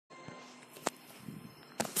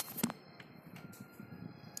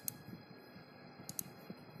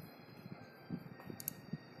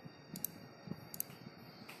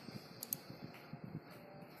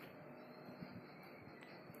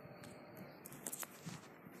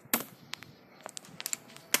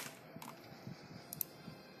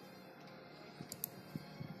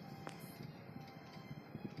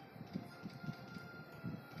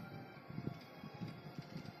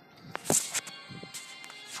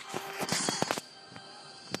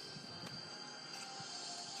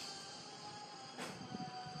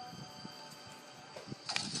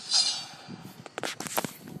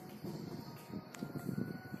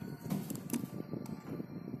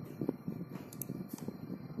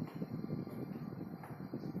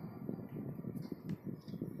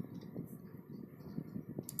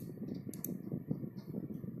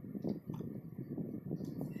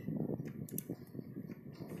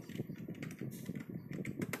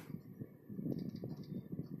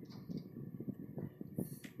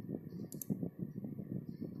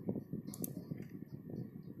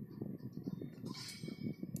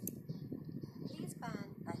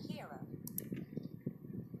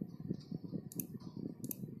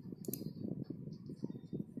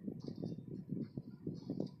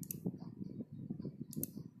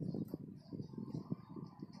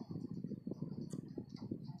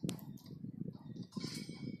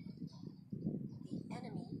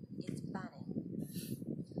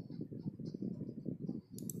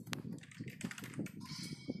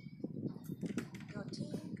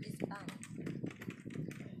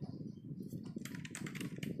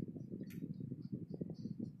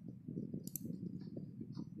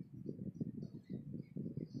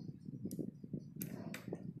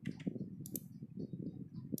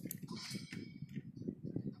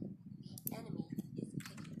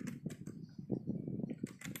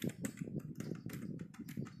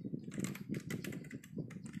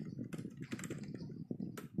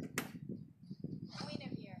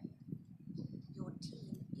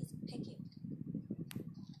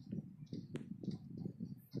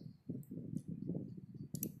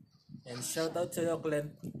And shoutout sa iyo,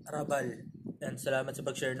 Clint Rabal. And salamat sa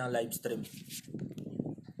pag-share ng live stream.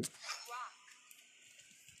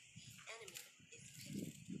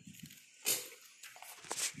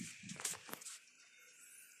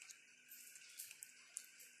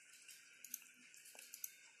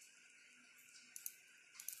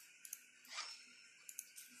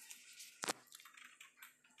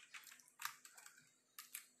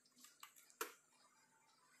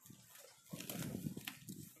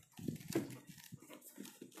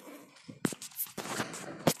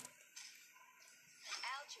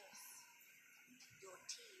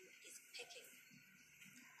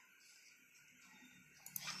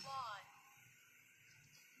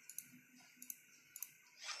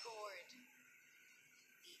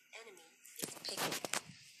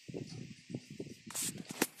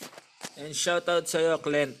 And shoutout sa iyo,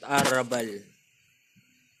 Clint Arabal.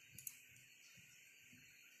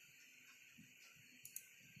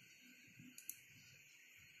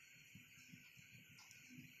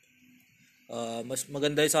 Mas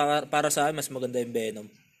maganda para sa akin, mas maganda yung Venom.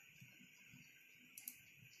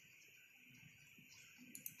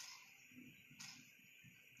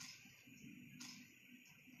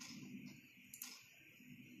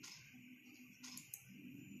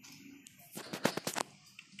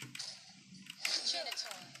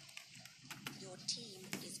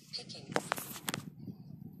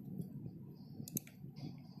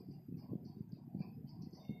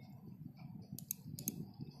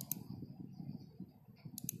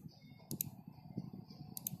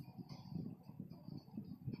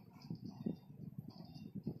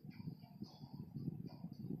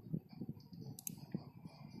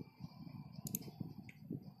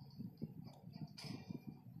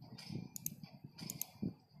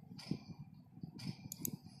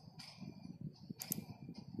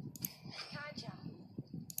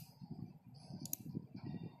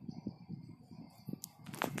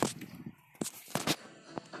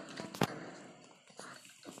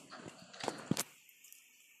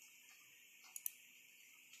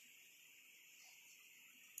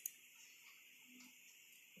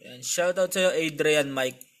 And shoutout sa iyo, Adrian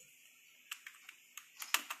Mike.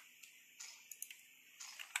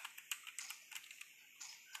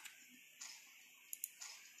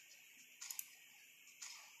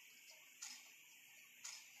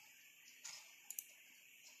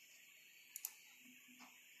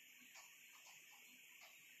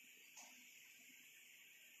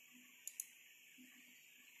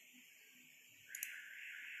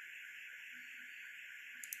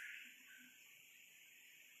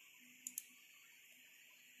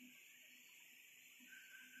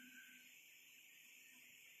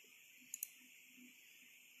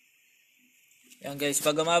 Yan guys,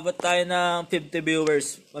 pag umabot tayo ng 50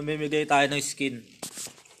 viewers, mamimigay tayo ng skin.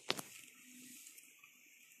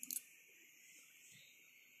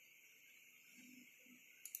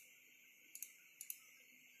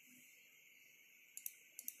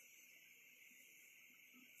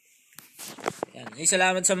 Yan,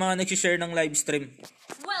 salamat sa mga nag-share ng live stream.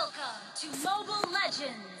 Welcome to Mobile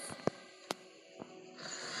Legends.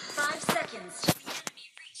 5 seconds.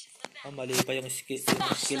 Mali pa yung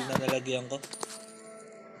skill na nalagyan ko.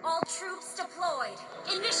 All troops deployed.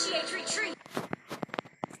 Initiate retreat.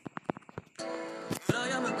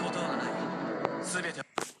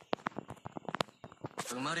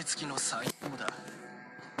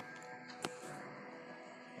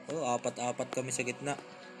 Oh, apat-apat kami sa gitna.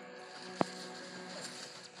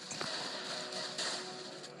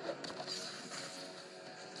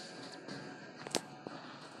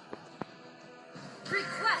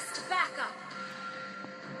 Request backup.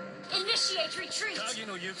 Initiate retreat. Request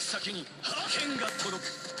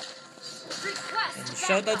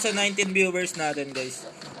Shoutout sa 19 viewers natin guys.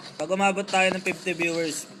 Pag umabot tayo ng 50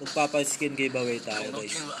 viewers, magpapa-skin giveaway tayo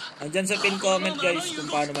guys. Andyan sa pin comment guys kung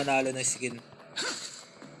paano manalo ng skin.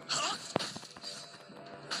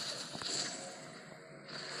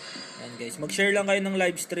 Yan guys, mag-share lang kayo ng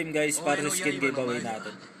live stream guys para sa skin giveaway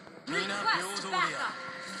natin. Request backup.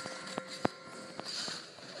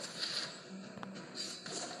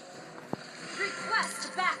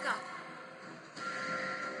 Request backup.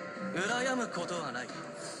 羨むことはない。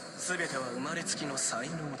すべては生まれつきの才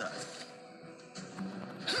能だ。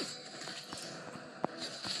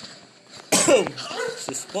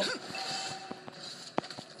Sus po.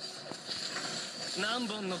 何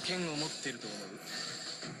本の剣を持ってると思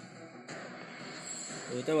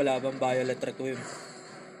う？ Ito, wala pang Violet Requiem.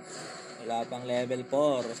 Wala pang level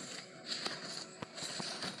 4.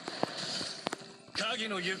 影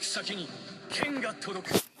の行く先に剣が届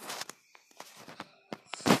く。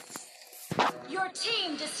 Your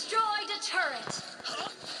team destroyed a turret.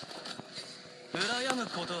 む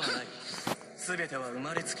ことはない。全ては生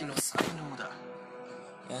まれつきの才能だ。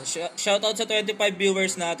 Yan, shoutout sa 25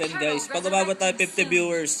 viewers natin guys. Pag umabot tayo 50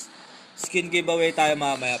 viewers, skin giveaway tayo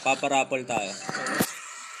mamaya. Paparapol tayo.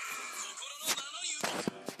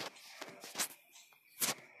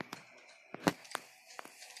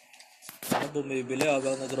 Ano bumibili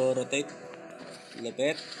habang nagro-rotate?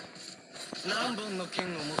 Lapit. 何本の剣を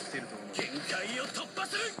持ってると思う。限界を突破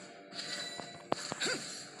する。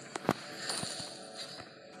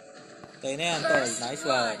 Tayo na yan, tol. Nice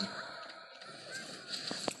one.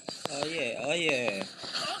 Oh yeah, oh yeah.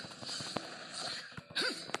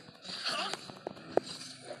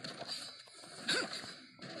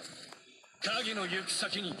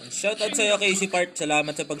 Shoutout sa'yo Casey Part.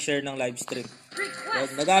 Salamat sa pag-share ng live stream. Yan,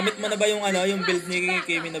 nagamit mo na ba yung yung build ni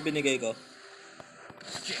Kimi na binigay ko?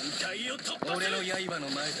 俺の刃の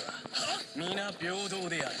前では皆平等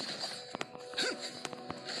である。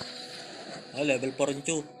 Oh, level 4 yung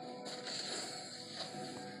Chu.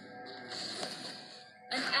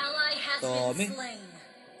 An ally has Tommy. been slain.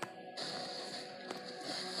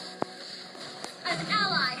 An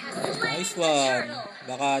ally has slain Nice the one. turtle.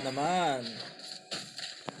 Baka naman.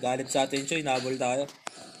 Galit sa atin, Chu. Inabol tayo.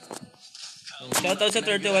 Shoutout sa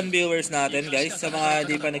 31 viewers natin, guys. Sa mga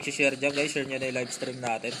di pa nagsishare dyan, guys, share nyo na yung live stream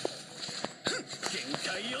natin.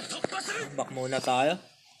 Back muna tayo.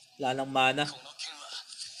 Wala nang mana.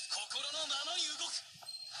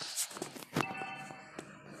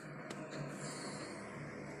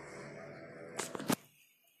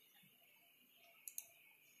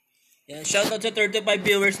 Yan, shoutout sa 35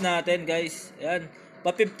 viewers natin, guys. Yan.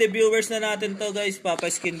 Pa 50 viewers na natin to, guys.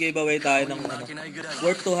 Papa-skin giveaway tayo ng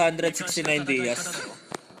worth 269 dias.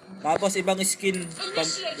 Tapos ibang skin,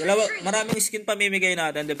 maraming skin pamimigay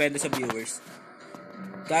natin, depende sa viewers.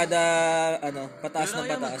 Kada, pataas na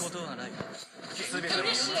pataas.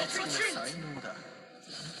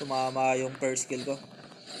 Tumama yung first skill ko.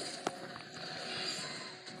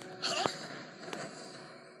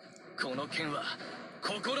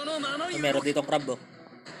 Meron ditong crab, oh.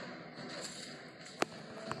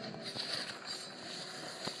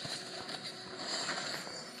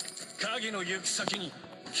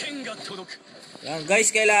 Yan, guys,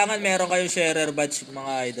 kailangan meron kayong sharer badge,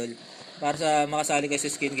 mga idol, para sa makasali kayo sa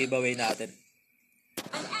skin giveaway natin.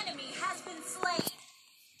 An enemy has been slain.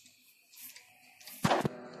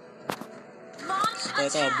 Launch Ito,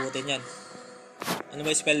 attack. abutin yan. Ano ba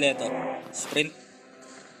yung spell nito? Sprint?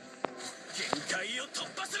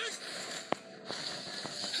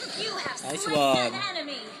 You have Nice slain one. an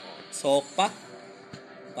enemy. Sok pa.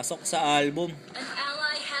 Pasok sa album. An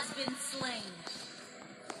ally has been slain.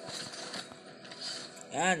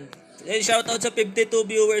 Yan. Then, shoutout sa 52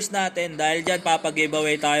 viewers natin. Dahil dyan,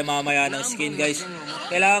 papag-giveaway tayo mamaya ng skin, guys.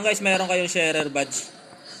 Kailangan, guys, meron kayong sharer badge.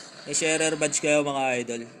 May sharer badge kayo, mga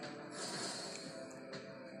idol.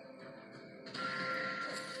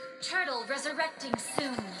 Turtle resurrecting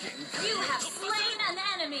soon. You have slain an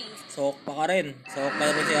enemy. Sok pa ka rin. Sok pa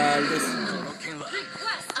rin si Aldous.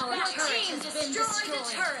 Request our turret has been destroyed.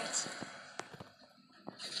 Turret.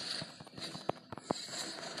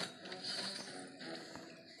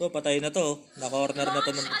 To, patay na to. Na-corner na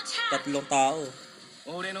to ng tatlong tao.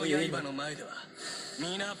 Killing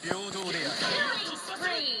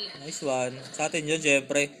spree. Nice one. Sa atin yun,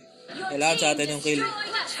 syempre. Your Kailangan sa team atin yung kill.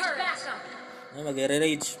 destroyed a turret.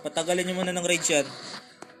 Mag-re-rage. Patagalin nyo muna ng rage yan.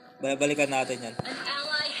 Balikan natin yan. An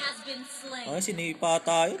ally has been slain. Ay, sinipa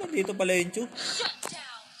tayo. Nandito pala yung Chu. Shut down.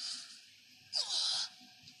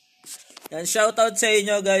 Yan, shoutout sa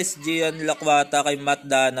inyo, guys. Gian Lakwata, kay Matt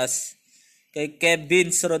Danas, kay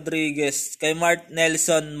Kevin Rodriguez, kay Mark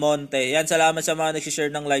Nelson Monte. Yan, salamat sa mga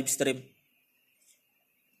nagsishare ng live stream.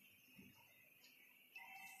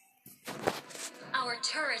 Our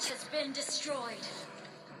turret has been destroyed.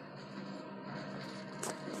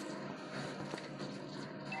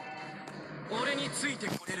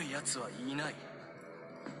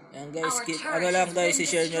 Yan, guys, ano lang, guys,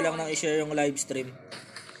 i-share nyo lang ng i-share yung live stream.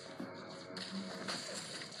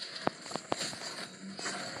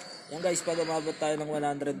 Yan, guys, pag umabot tayo ng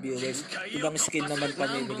 100 viewers, ibang skin naman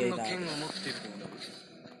pamimigay natin.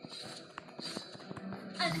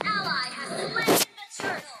 An ally has slain the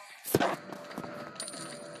turtle.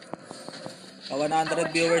 Pa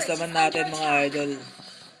 100 viewers naman natin, mga idol.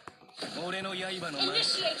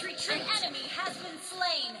 Initiate retreat. An enemy has been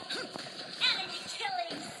slain. Enemy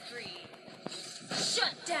killing spree.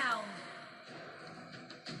 Shut down.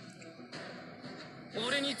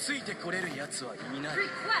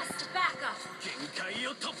 Request backup.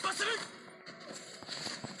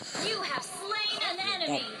 You have slain an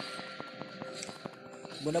enemy.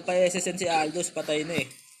 Muna pa SSN si Aldous, patay na eh.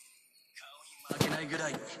 ないぐら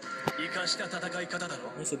いに生かした戦い方だ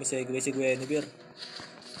ろ。 Sumisegue si Guinevere.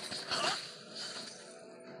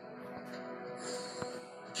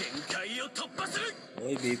 限界を突破する。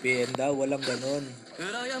 Uy, VPN daw. Walang ganon.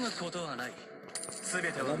 羨むことはない。全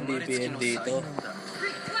ては Walang 生まれつき VPN の才 dito. 能だ。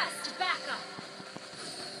 Request backup.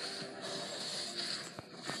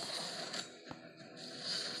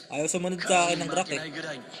 Ayaw sumunod sa akin ng 負 Drak けな eh. いぐ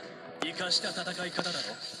らいに生かした戦い方だ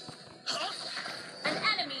ろ。 An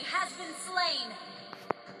enemy has been slain.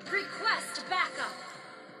 Request backup.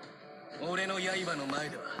 俺の刃の前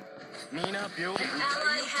では皆秒 An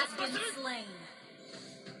ally has been slain.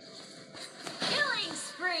 Killing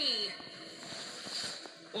spree.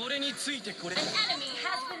 俺についてこれ。 An enemy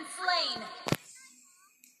has been slain.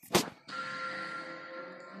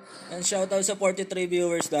 And shoutout sa 43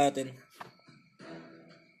 viewers natin.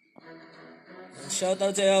 And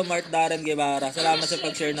shoutout sa iyo, Mark Darren Guevara. Salamat sa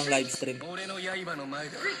pag-share ng live stream. 俺の刃の前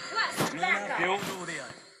では Request 皆 backup. 平等であ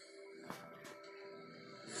る。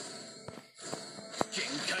限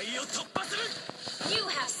界を突破する。 You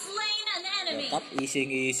have slain an enemy. Top, easy.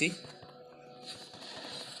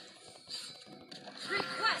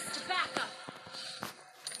 Request backup.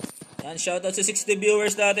 Yan, shoutout sa 60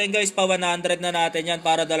 viewers natin guys. Pa 100 na natin yan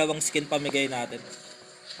para dalawang skin pamigay natin.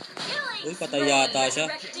 Killing Uy, patay yata siya.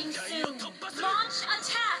 Resurrecting soon. Launch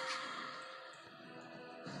attack.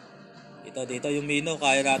 Dito yung Mino.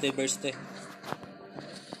 Kaya natin burst eh.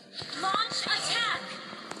 Launch attack.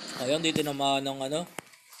 Ayun, dito naman ng ano.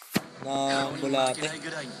 Ng 負け bulate. ないぐ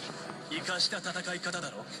らいに生かした戦い方だ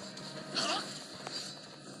ろ。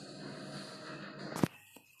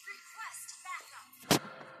 Request backup.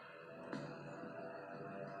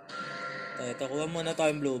 Ito, kuha muna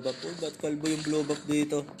tayong blue buff. Uy, ba't kalbo yung blue buff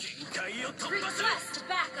dito? 限界を突破する。 Request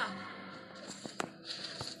backup.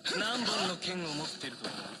 何本の剣を持ってると。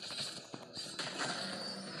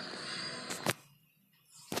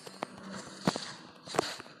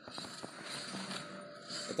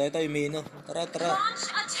 Ito yung Mino. Tara. Launch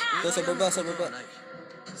attack. Ito sa baba.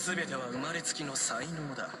 全ては生まれつきの才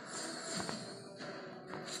能だ。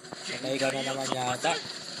 Patay ka na naman yata.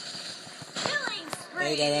 Killing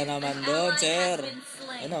Patay spree. ka na naman An doon, ally sir. has been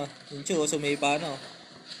slain. Ano, yung Chu, sumipa no.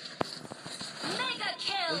 Mega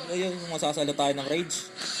kill. Ayun, masasalo tayo ng rage.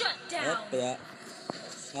 Shut down. Kaya,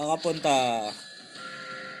 nakapunta.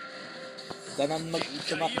 Ganon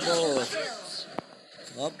magtumakbo.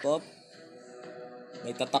 Op.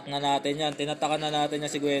 May tatak na natin yan. Tinatakan na natin yan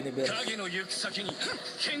si Guinevere. 影の行く先に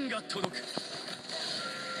剣が届く。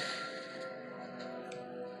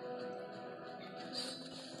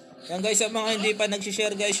 Yan guys, sa mga hindi pa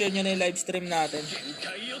nagsishare guys, share nyo na yung live stream natin. 限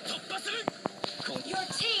界を突破する。 Your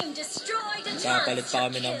team destroyed a Kapalit turret. pa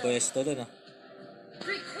kami ng pwesto dun ah.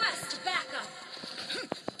 Request backup.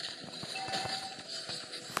 Request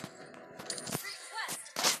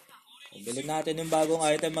backup. Bilhin natin yung bagong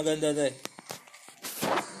item, maganda to eh.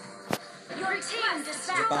 Your team Ang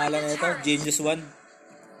destroyed pangalan a nito, turret. Genius 1.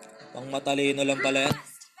 Pang matalino lang pala yan.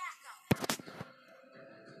 Request backup.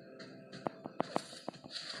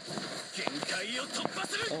 限界を突破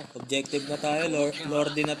する。 Oh, objective na tayo,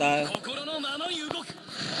 Lordy na tayo. 心のままに動く。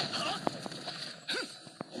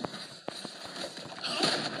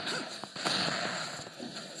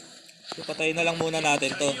 So, patayin na lang muna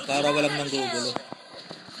natin to para walang nanggugulo.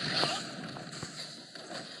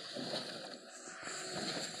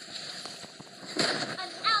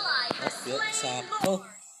 An ally has slain Sakto.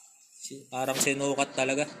 more. Parang sinukat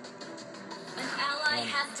talaga. An ally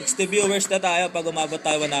has been 60 viewers na tayo pag umabot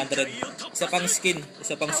tayo 100. Isa pang skin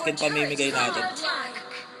pamimigay natin. attack.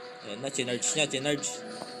 Ayan na, chinarge niya.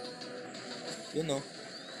 Yun o.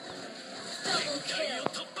 Double kill.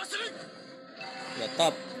 突破する。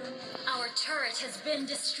 Latap. Our turret has been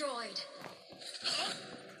destroyed.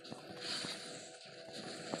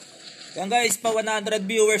 Yan guys, pa 100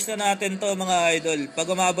 viewers na natin to mga idol. Pag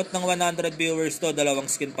umabot ng 100 viewers to, dalawang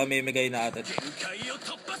skin pamimigay natin. 限界を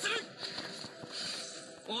突破する。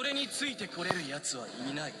俺についてこれる奴は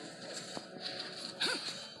いない。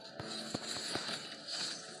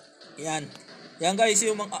 Yan. Yan guys,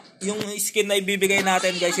 yung skin na ibibigay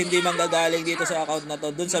natin guys, hindi manggagaling dito sa account na to,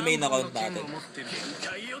 dun sa main account natin. 限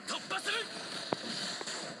界を突破する。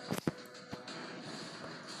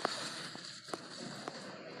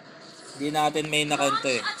 Hindi natin main account to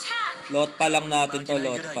eh. Attack. LOTPA lang natin to,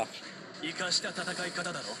 LOTPA. 生かした戦い方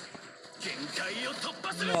だろ。限界を突破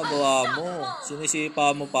する。 Ginagawa mo.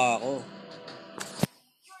 Sinisipa mo pa ako.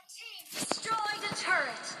 Your team destroyed a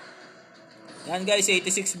turret. Yan guys,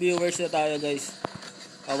 86 viewers na tayo guys.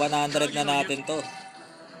 100 na natin to.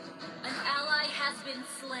 An ally has been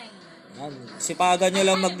slain. Yan. Sipagan nyo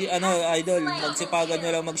lang idol. Magsipagan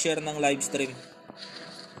nyo lang mag-share ng live stream.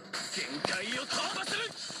 限界を突破する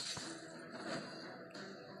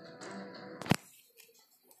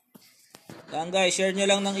Yan guys, share nyo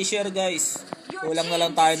lang ng i-share guys. Kulang na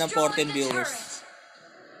lang tayo ng 14 viewers.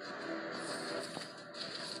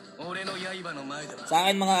 俺の刃の前では Sa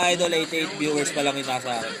akin mga idol, 88 viewers pa lang yung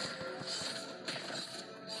nasa akin.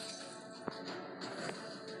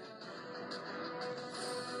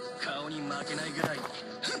 顔に負けないぐらい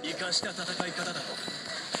生かした戦い方だ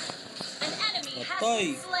An enemy has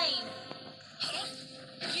Patay. been slain.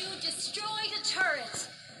 You destroyed a turret.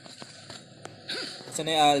 Saan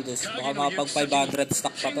na yung Aldous? Baka makapag 500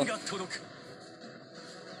 stack pa to. 剣が届く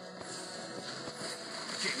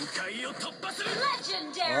限界を突破する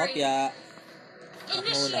Legendary. Opya.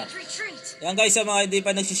 Initiate retreat. Yan guys, sa mga hindi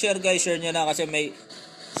pa nagsishare guys, share nyo na kasi may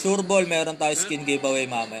sure ball, meron tayo skin giveaway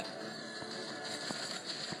mamaya.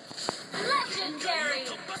 Legendary.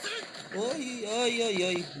 突破する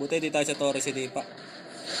Oy. Buti di tayo sa Torres, hindi pa.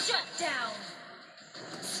 Shut down.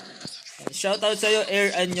 Shoutout sa'yo,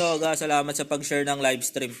 Air Anyoga. Salamat sa pag-share ng live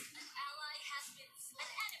stream. Ally has been slain.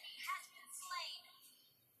 An enemy has been slain.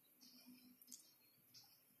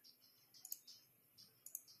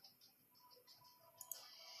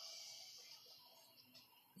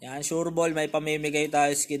 Yan, sure ball, may pamimigay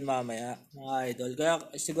tayo skin mamaya, mga idol. Kaya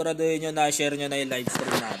siguraduhin nyo na share nyo na yung live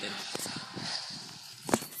stream natin.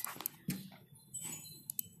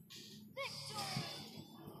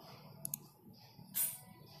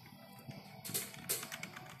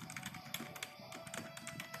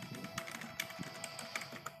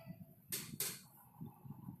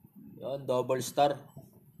 Yan, double star.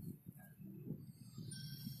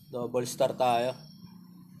 Double star tayo.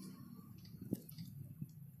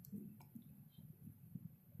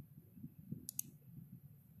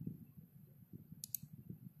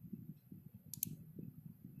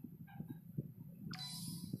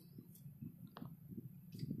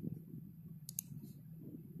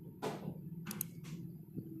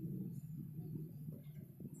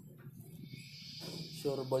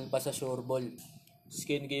 Sure ball pa sa sure ball.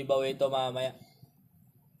 Skin giveaway to mamaya.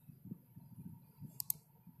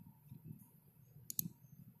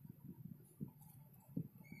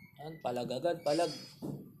 Yan, palag agad, palag.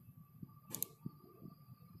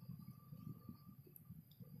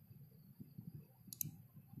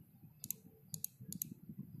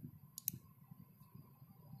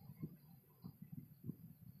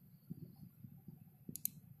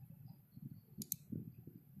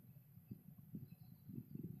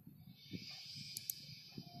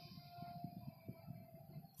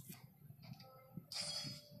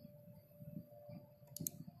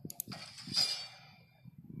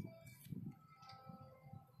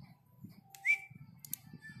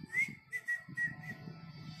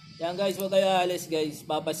 Yan guys, huwag kayo alis guys.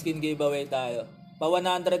 Papaskin giveaway tayo. Pa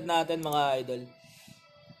 100 natin mga idol.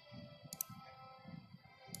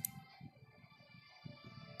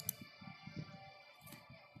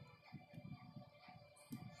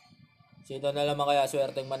 Sino na naman kaya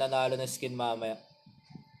swerteng mananalo ng skin mamaya?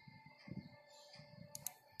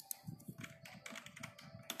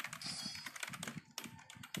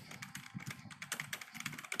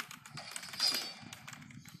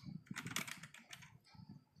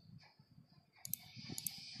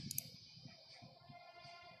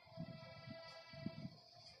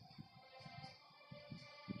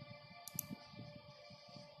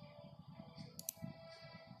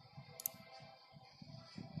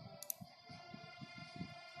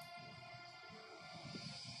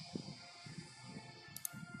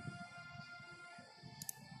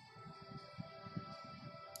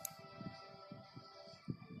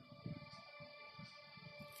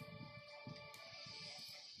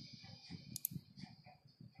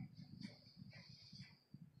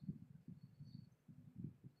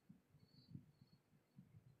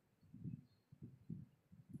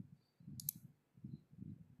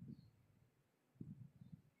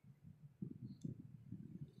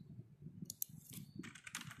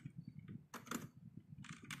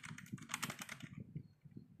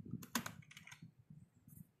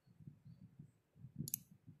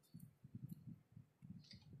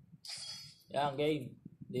 Yan, game.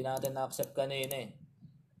 Hindi natin na-accept kanina eh.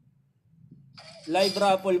 Live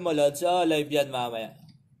raffle mo, Lods. Oh, live yan mamaya.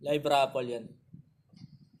 Live raffle yan.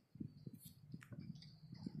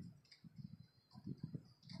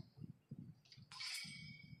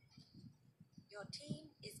 Your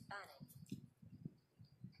team is banning.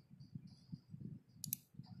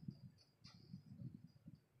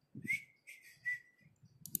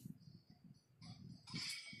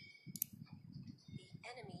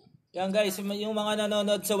 Yan guys, yung mga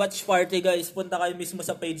nanonood sa watch party guys, punta kayo mismo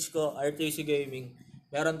sa page ko, RTC Gaming.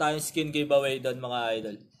 Meron tayong skin giveaway doon mga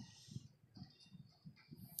idol.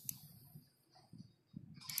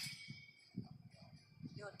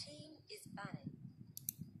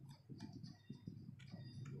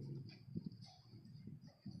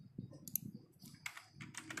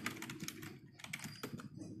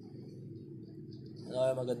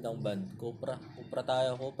 tayo magandang band. Cupra. Cupra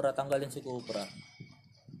tayo. Cupra. Tanggalin si Cupra.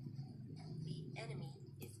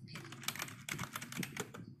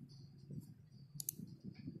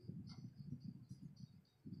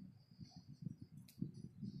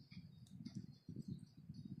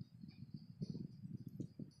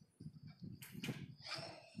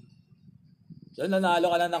 Yan,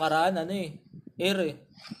 nanalo ka lang nakaraan. Ano eh. Air eh.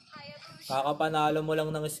 Kakapanalo mo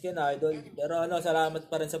lang ng skin, idol. Pero ano,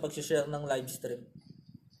 salamat pa rin sa pag-share ng live stream.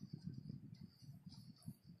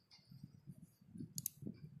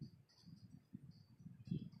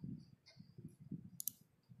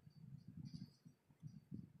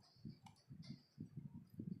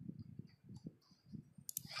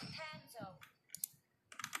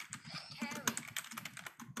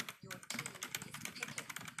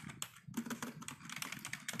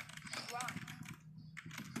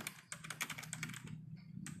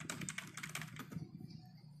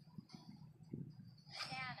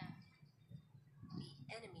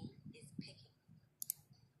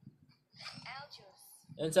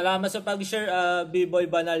 Yan, salamat sa pag-share, B-Boy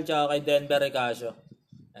Banal tsaka kay Denver Recasio.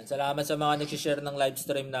 Yan, salamat sa mga nag-share ng live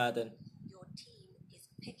stream natin.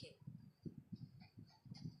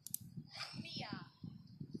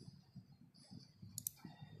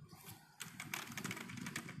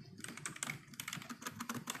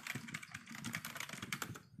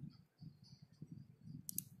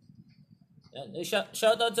 Yan,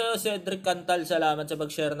 shoutout sa Cedric Cantal, salamat sa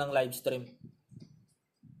pag-share ng live stream.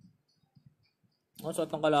 Oh,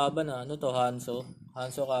 suot ng kalaban ah. Ano to? Hanso.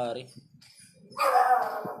 Hanso carry.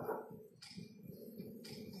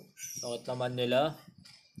 Suot naman nila.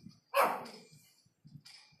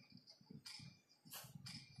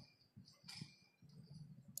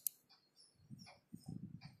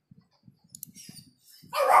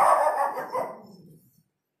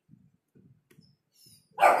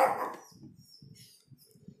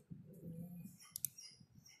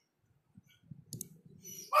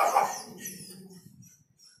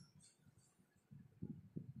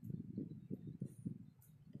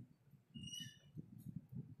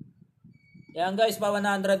 Yan guys, pa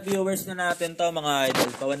 100 viewers na natin to mga idol.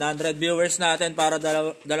 Pa 100 viewers natin para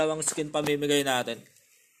dalawang skin pamimigay natin.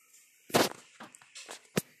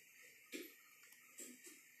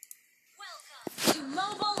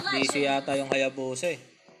 Busy yata yung Hayabusa eh.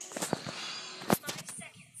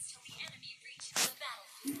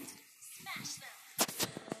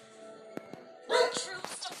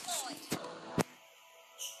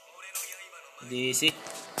 DC.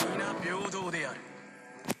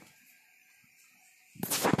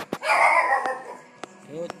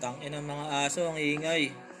 Oh, tangin ng mga aso, ang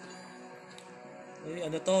ingay. Uy,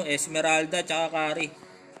 ano to? Esmeralda tsaka Kari.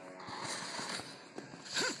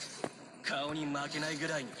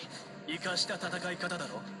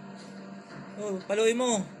 Oh, paluin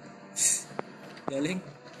mo. Galing.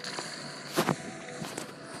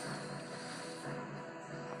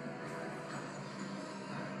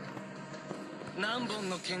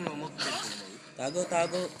 Tago,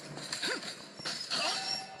 tago.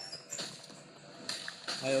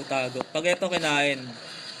 Ayaw tago. Pag ito kinain,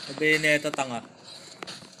 sabihin na ito tanga.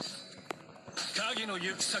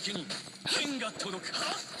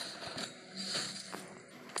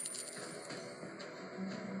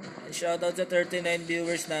 Shoutout sa 39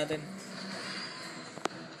 viewers natin.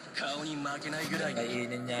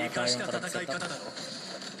 Kainin niya tayong crab sa top.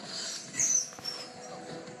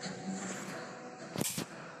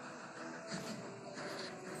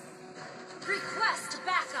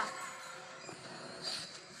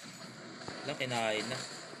 Wala, kinain na.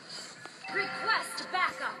 Request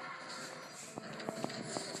backup.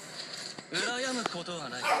 羨むことは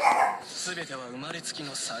ない。すべては生まれつき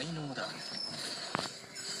の才能だ。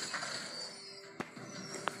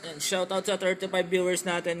 Shoutout sa 35 viewers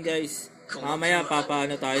natin guys. Mamaya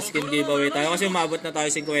papaano tayo, skin giveaway tayo kasi umabot na tayo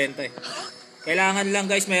 50 eh. Kailangan lang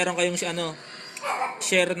guys meron kayong ano,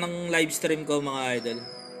 share ng live stream ko mga idol.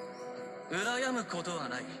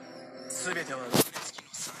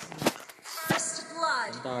 First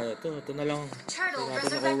blood. Tayo, ito na lang. Turtle Hindi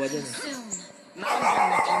natin nakuha dyan eh. soon.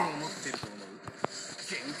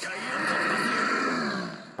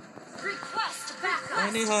 Request backup.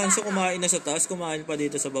 Ano yung Hanso kumain na sa taas, kumain pa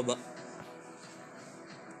dito sa baba.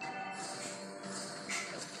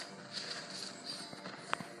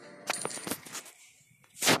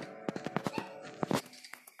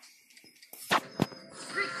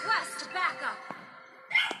 Request backup.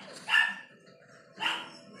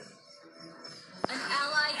 An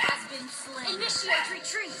ally has been slain. Initiate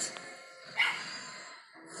retreat.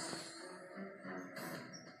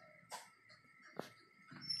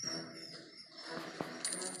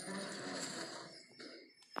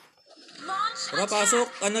 Tara, pasok.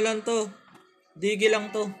 Ano lang to? Digi lang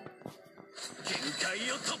to. 限界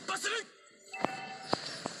を突破する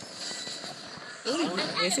Uy, An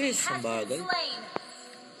enemy SS. has Ang been bagay. slain.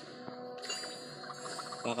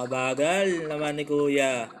 Kakabagal naman ni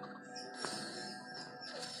Kuya.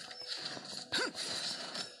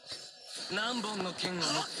 何本の剣を持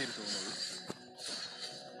ってると思う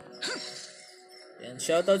Yan,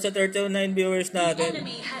 shoutout sa 39 viewers natin.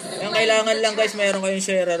 Enemy has Yan, slain kailangan the lang guys, turret. mayroon kayong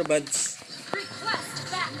sharer badge. Request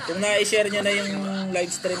backup. Kung na-share nyo na yung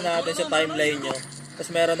live stream natin sa timeline nyo,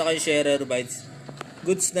 tapos meron na kayong sharer badge,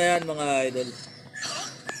 goods na yan mga idol.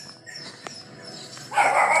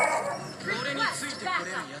 俺についてこ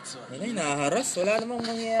れるやつは Yan ay, nahaharas. Wala namang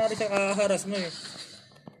mangyayari sa kakaharas mo eh.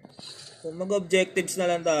 Kung mag-objectives na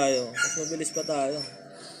lang tayo, mas mabilis pa tayo.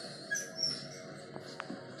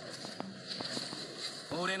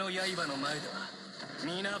 俺の刃の前では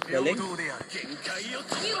皆平等である限界を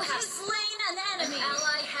突 You 破 have slain an enemy.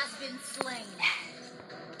 Ally has been slain.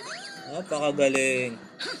 Napakagaling.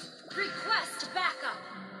 Request backup.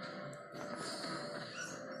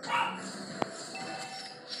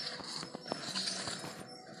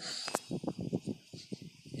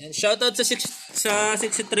 Yan, shoutout sa 63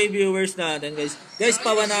 viewers natin guys. Guys,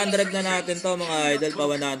 pa 100 na natin to mga idol, pa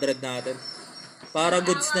 100 natin. Para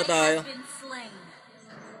goods na tayo. Ally has been slain.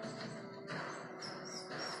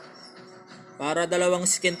 Para dalawang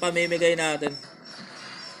skin pamimigay natin.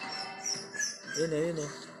 Yun o, yun o.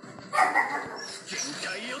 限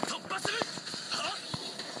界を突破する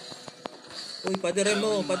Uy, padirin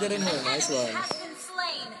mo, padirin mo. Nice Enemy one. has been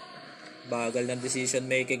slain. Bagal ng decision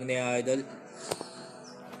making ni idol.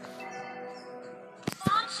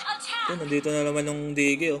 Launch attack. Yun, nandito na naman yung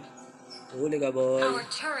digi oh. Huli ka boy. Our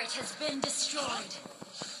turret has been destroyed.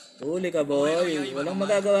 Huli ka boy. Walang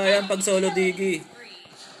magagawa yan pag solo digi.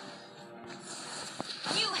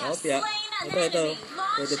 You have Opya. slain an Ito, ito. enemy.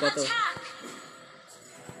 Launch Pwede pa to. attack.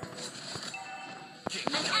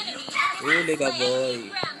 An enemy has Huli been ka slain. boy.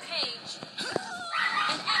 Rampage.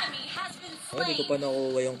 An enemy has been Oh, di ko pa slain.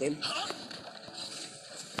 nakuha yung kill.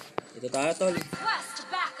 Ito tayo tol. Request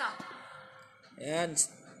backup. Yan.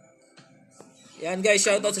 Yan guys,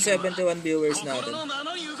 shoutout sa 71 viewers 心 natin. のま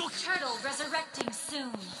まに動く Turtle resurrecting soon.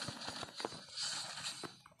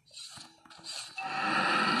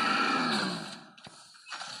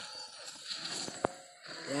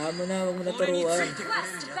 Yan mo na, huwag mo na 俺につ turuan. いてこれ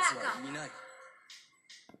るやつはいない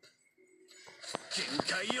限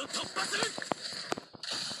界を突破する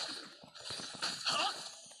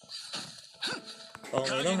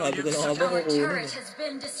Panginoon, sabi ko na nga ba Our kukunin eh. turret has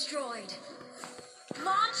been destroyed.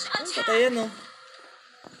 Launch Ay, attack. patay yan oh.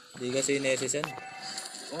 Di kasi inesis yan.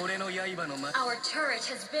 俺の刃の前 Our turret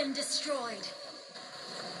has been destroyed.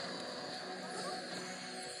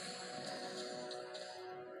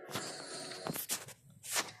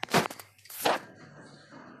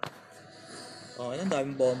 Oh, yan,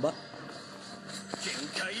 daming bomba. 限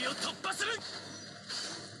界を突破する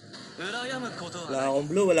羨むことは Wala ない akong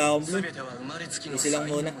blue, wala akong blue. 全ては生まれつきの Easy 才 lang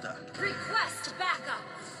能 muna. だ Request backup.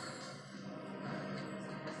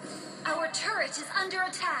 Our turret is under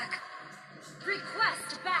attack.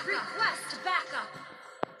 Request backup. Request backup.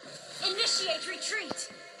 Initiate retreat.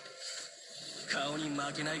 顔に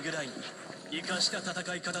負けないぐらいに生かした戦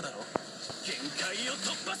い方だろ限界を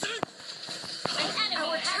突破する An enemy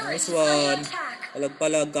Our turret Nice is under one. attack.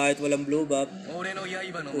 Palag-palag kahit walang blue buff. 俺の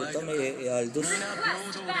刃の前 Puta, では may Aldous. 皆平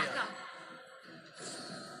Request 等であ backup.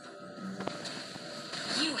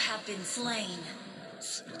 You have been slain. る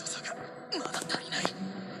鋭さがまだ足りない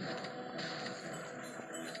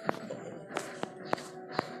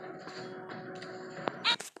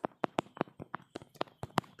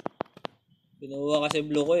Pinuha kasi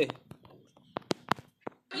blue ko eh.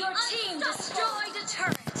 Your team destroyed a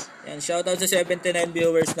turret. Yan, shoutout sa 79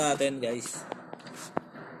 viewers natin guys.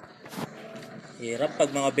 Hirap pag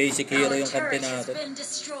mga basic hero Our yung kampi turret has natin. been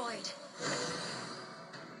destroyed.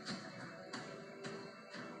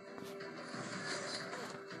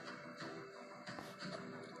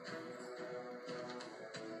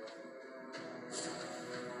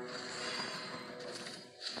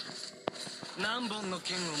何本の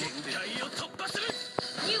剣を持って限界を突破する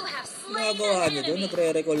You have slain Nagawa an nyo doon, enemy.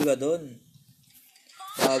 nagre-recall ka doon.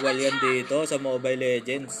 Bawal yan dito sa Mobile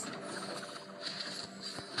Legends.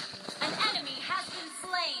 An enemy has been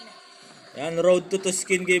slain. Yan, road to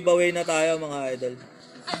skin giveaway na tayo mga idol.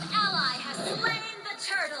 An ally has slain the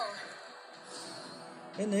turtle.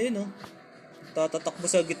 Yan na yun oh. Tatatak mo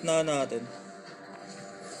sa gitna natin.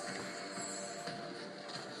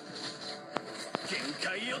 限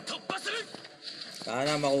界を突破する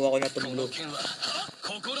Sana makuha ko na こ itong の blue. 剣は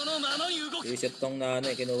心のままに動く Reset tong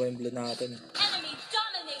nanay, kinuha yung blue natin. An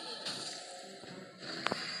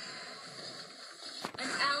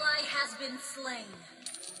slain.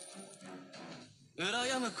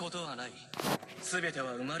 羨むことはない。全て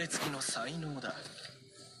は生まれつきの才能だ。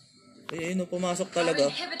 Eh, no, pumasok Our talaga.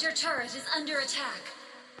 inhibitor turret is under attack.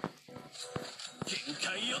 限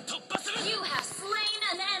界を突破する。 You have slain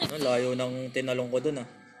an enemy. Ang layo ng tinalong ko dun ah.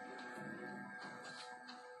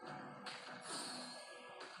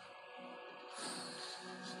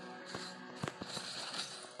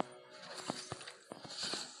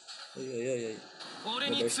 Ay. 俺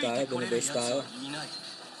についてこれる奴はいない。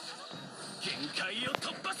限界を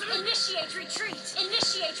突破する。 Initiate retreat.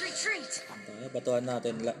 Initiate retreat. Tayo, batuhan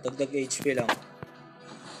natin. Dagdag HP lang.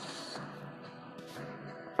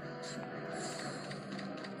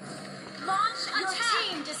 Launch attack. Your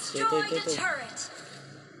team destroyed Ito. the turret.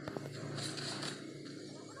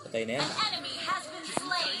 Patay na yan. An enemy has been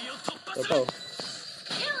slain. を突破す Ito. る。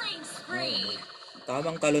 Killing spree.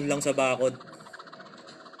 Tamang talon lang sa bakod.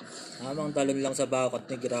 Tamang talon lang sa bakod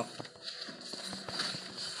ni Grak.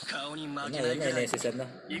 顔に負 Ano け na, ない yun ぐ na, らい necessary na.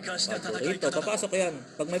 生かした戦 Bago い rito, 方だ。 papasok yan.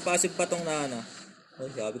 Pag may passive pa tong Nana. Oh,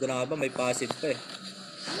 sabi ko na nga ba, may passive pa eh.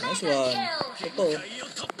 Nice Mega one. kill. Ito. 限界を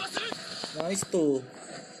突破する。 Nice two.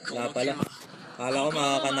 Wala pala. Kala ko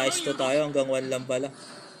makaka-nice to tayo. Hanggang 1 lang pala.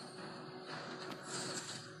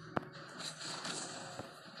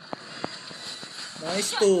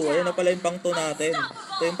 Nice two. Ayun na pala yung pang 2 natin.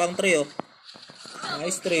 Ito yung pang 3 oh.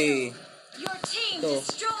 Nice 3. Your team Ito.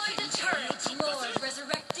 destroyed the turret. Lord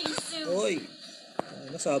resurrecting soon. Oy. Ay,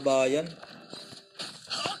 nasabayan.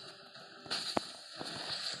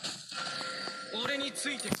 俺につ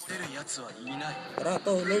いてこれる奴はいない。 Tara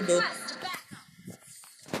to, Lord oh. Request backup.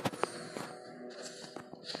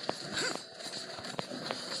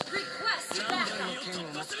 Request 何度 backup. も剣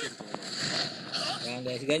を持ってると思う。 Yan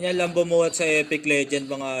guys, ganyan lang bumuhat sa Epic Legend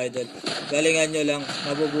mga idol. Galingan nyo lang,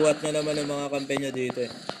 mabubuhat nyo naman yung mga kampe nyo dito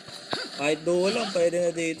eh. Kahit duo lang, pwede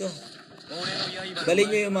na dito. 俺の刃 Dalhin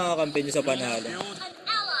nyo yung mga kampe nyo sa panalo. An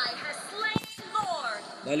ally has slain Lord.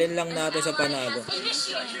 Dalhin lang natin sa Ally panalo. has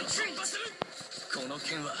initiated retreat. この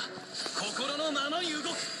剣は心のままに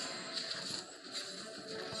動く。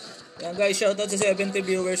 Yan guys, shoutout sa 70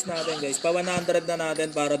 viewers natin guys. Pa 100 na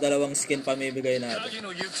natin para dalawang skin pamibigay natin. 影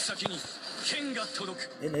の行く先に剣が届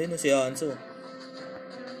く。 Ayun si Hanzo.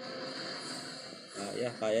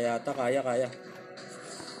 Kaya yata, kaya.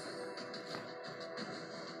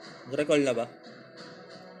 Recall na ba?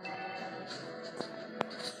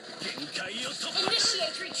 限界を突破。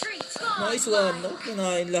 Initiate retreat. Nice one, no?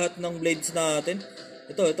 Kinain lahat ng blades natin.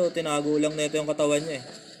 Ito, tinago lang na ito yung katawan niya eh.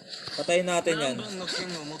 Patayin natin yan. 何本の剣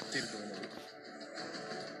を持ってると思う。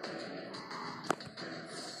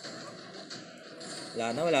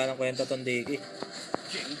 Wala nang kwenta tong Diki.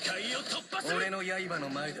 限界を突破する。俺の刃の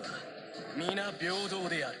前では皆平等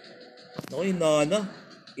である。 Naku, yung Nana.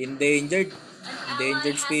 Endangered. An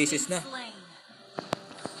Endangered ally has species been na. slain.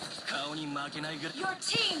 顔に負けないぐらい。 Your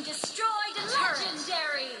team destroyed a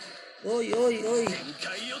legendary. Oy. 限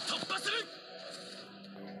界を突破する。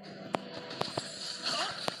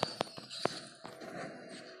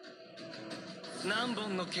 何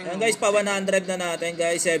本の剣を Yan guys, pa 100 na natin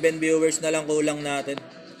guys. 7 viewers na lang kulang natin.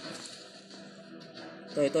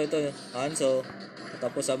 Ito. Hanzo.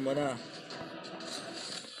 Tapusan mo na.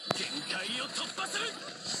 限界を突破する。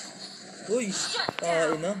 Uy,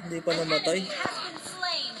 tayo na. Hindi pa An namatay. enemy has been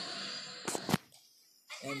slain.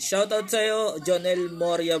 And shoutout sa'yo, Jonel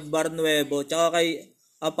Moria Barnuevo. Tsaka kay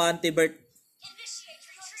Apanti Bert. Initiate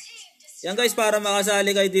retreat. Yan guys, para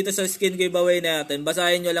makasali kayo dito sa skin giveaway natin,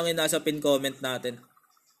 basahin nyo lang yung nasa pin comment natin.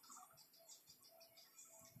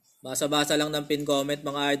 Basa-basa lang ng pin comment,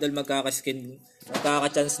 mga idol,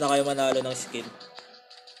 magkaka-chance na kayo manalo ng skin.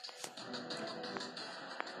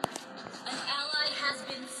 An ally has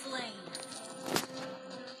been slain.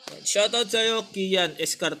 Shoutout sa'yo, Kian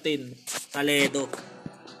Escartin Taledo.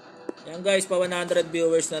 Yan guys, pa 100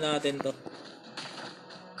 viewers na natin to.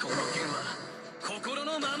 この剣は心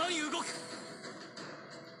のままに動く。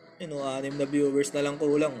 6 na viewers na lang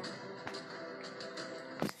kulang.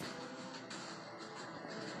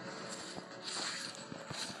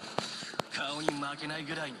 顔に負けない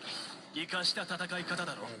ぐらいに生かした戦い方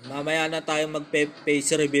だろ。 Mamaya na tayo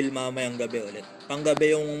mag-face reveal mamayang gabi ulit.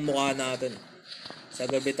 Panggabi yung mukha natin. Sa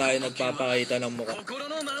gabi tayo nagpapakita ng mukha. 心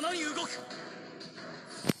のままに動く。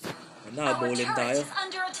 Our Nahabulin turret tayo. is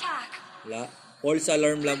under attack. Wala. False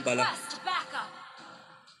alarm lang pala. Request backup.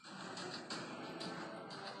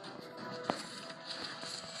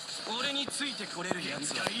 俺についてこれる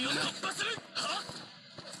奴は限界を突破する。は？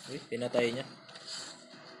 Uy, pinatay niya.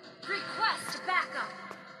 Request backup.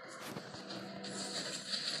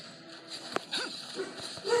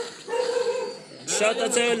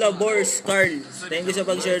 Shoutout sa'yo, Labors, Carl. Thank you sa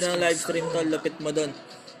pag-share ng live stream, tol. Lapit mo dun.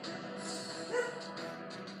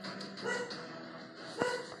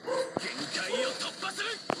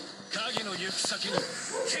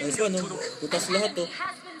 Nice one, no? Putas lahat, oh.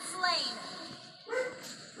 Has been slain.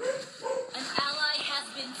 An ally has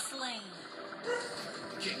been slain.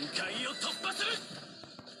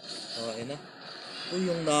 Okay na. Uy,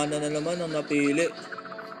 yung Nana na naman ang napili.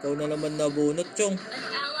 Ikaw na naman nabunot, Chong. An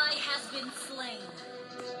ally has been slain.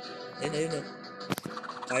 Ayun, oh.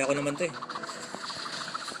 Kaya ko naman, te.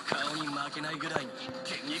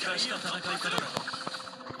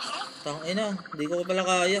 Tangina, hindi ko pala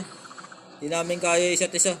kaya. Hindi namin kaya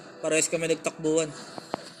isa't isa. Parehas kami nagtakbuhan.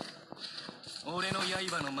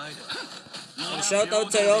 Shoutout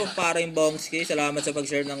sa'yo, paring Bongski. Salamat sa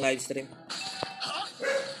pag-share ng live stream.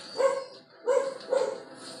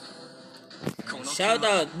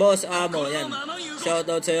 Shoutout, Boss Amo. Yan.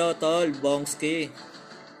 Shoutout sa'yo, tol. Bongski.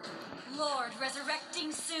 Lord resurrecting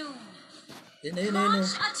soon. Yun.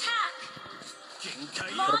 Launch attack.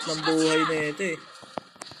 Sarap ng buhay na ito, eh.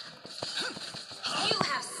 You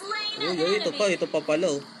have slain an Uy, ito enemy. pa pala,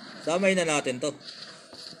 oh. Damay na natin to.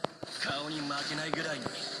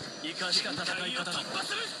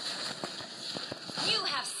 You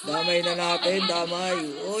have Damay slain na an natin, enemy. damay. Has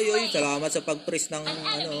been Uy, slain. salamat sa pag-press ng,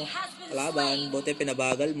 kalaban. Buti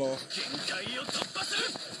pinabagal mo.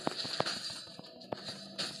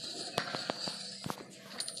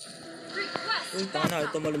 Request Uy, tanga na,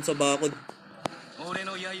 backup. tumalon sa bakod.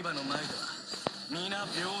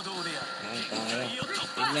 Tayo.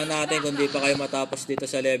 Tignan natin kung di pa kayo matapos dito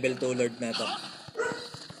sa level 2 lord na to.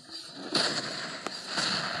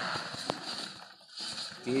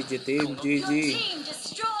 GG team, GG. Your team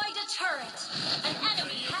destroyed a turret. An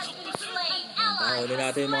enemy has been slain. Ally Huli has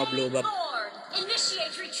natin yung mga blue slain buff. Lord.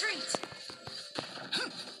 Initiate retreat.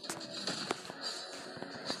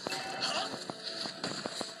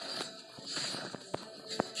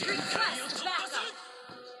 Request backup.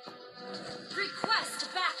 Request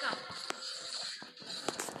backup.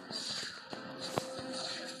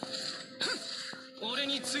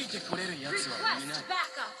 Request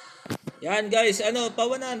backup. Yan guys, pa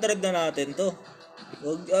 100 na natin to.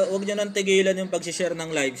 Wag nyo nang tigilan yung pag-share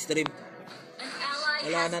ng live stream. An ally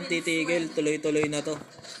Wala has nang been titigil, slain. tuloy-tuloy na to.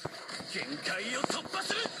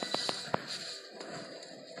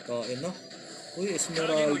 Kain no? Uy,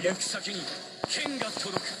 Esmeralda.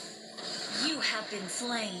 You have been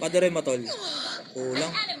slain. Padre mo tol.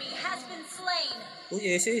 Kulang. An enemy has been slain. Uy,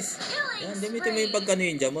 SS. Yan, gamitin mo yung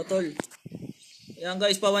pagka-ninja mo tol. Yan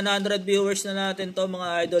guys, pa 100 viewers na natin to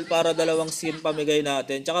mga idol para dalawang skin pamigay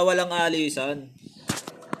natin. Tsaka walang alisan.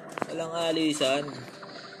 Walang alisan.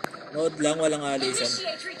 Node lang, walang alisan.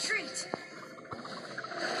 Initiate retreat.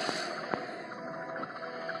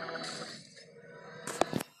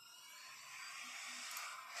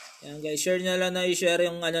 Yan guys, share nyo lang na i-share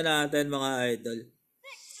yung natin mga idol.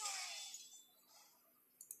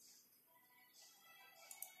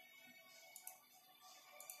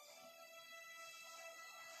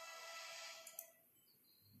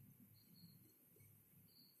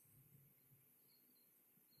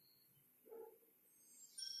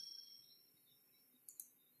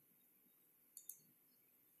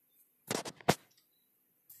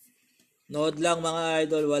 Node lang mga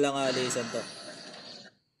idol, walang alisan to.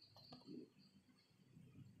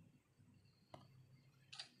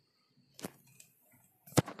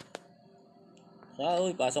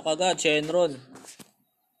 Uy, pasok agad, Shenron.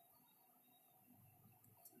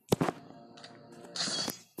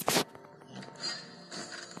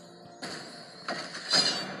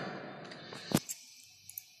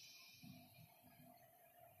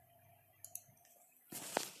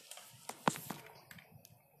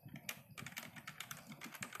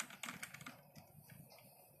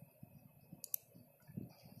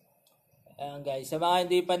 Ayan guys, sa mga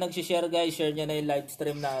hindi pa nag-share guys, share nyo na yung live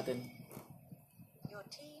stream natin. Your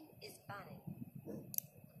team is banning.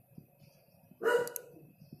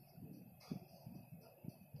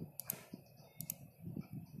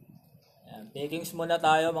 Ayan, pickings muna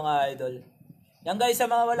tayo mga idol. Yan guys, sa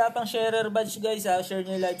mga wala pang sharer badge guys share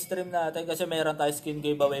nyo yung live stream natin kasi mayroon tayo skin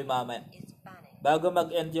giveaway mamaya. Is banning. Bago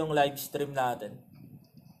mag-end yung live stream natin.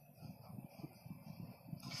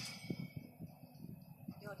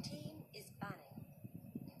 Your team is banning.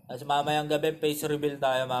 As mamayang gabi, face reveal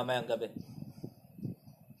tayo mamayang gabi.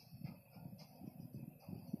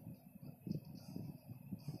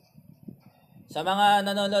 Sa mga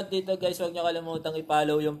nanonood dito guys, huwag nyo kalimutang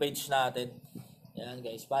i-follow yung page natin. Yan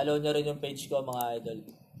guys, follow nyo rin yung page ko mga idol.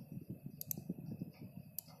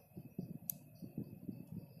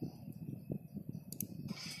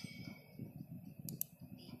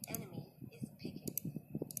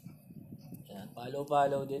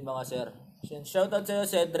 Follow din mga sir. Shoutout sa'yo,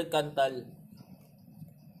 Cedric Cantal.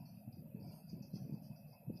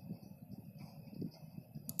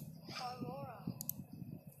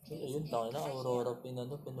 Ayun, tayo na. Aurora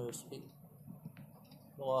Pinorspit.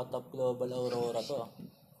 Mukha top global Aurora to.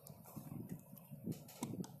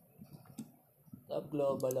 Top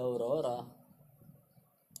global Aurora.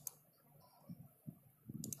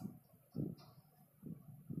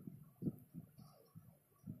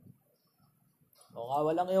 O nga,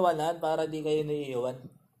 walang iwanan para di kayo naiiwan.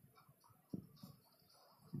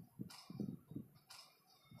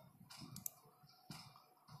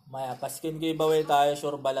 Maya, paskin giveaway tayo,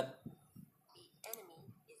 sure balat.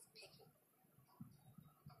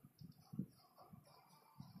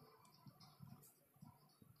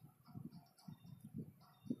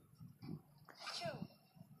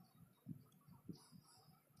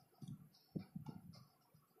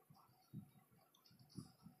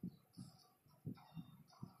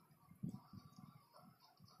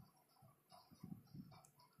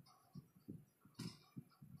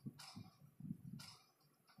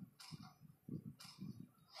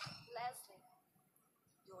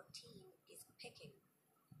 Your team is picking.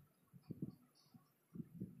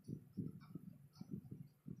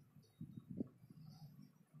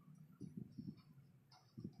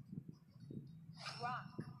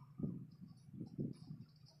 Rock.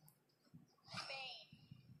 Bane.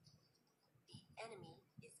 The enemy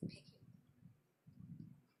is picking.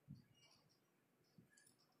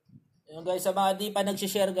 Yung guys, sa mga di pa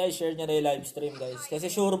nagsishare guys, share nyo na yung live stream guys. Kasi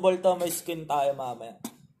sure ball to, may skin tayo mamaya.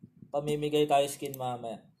 Pamimigay tayo skin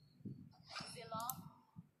mamaya.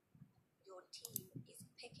 Your team is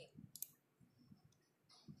picking.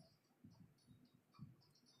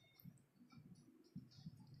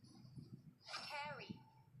 Carry.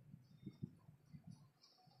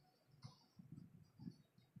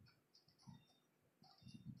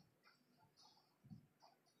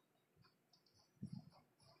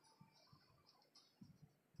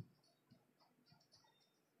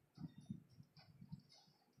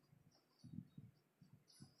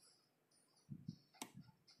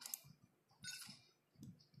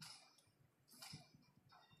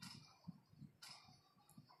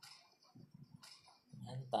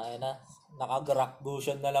 Tayo na. Naka-rock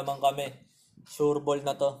bution na lamang kami. Sure ball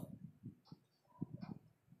na to.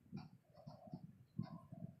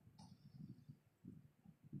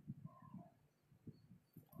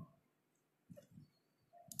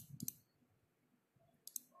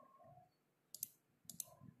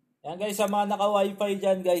 Yan guys, sa mga naka-wifi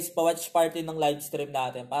dyan guys, pa-watch party ng live stream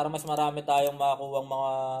natin para mas marami tayong makakuha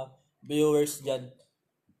mga viewers dyan.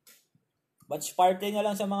 Watch party nyo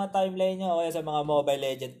lang sa mga timeline nyo o kaya sa mga Mobile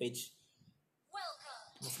Legend page.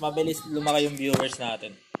 Mas mabilis lumaki yung viewers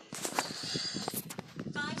natin.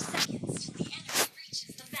 5 seconds till the enemy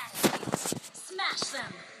reaches the battlefield. Smash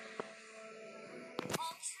them.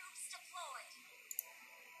 All troops deployed.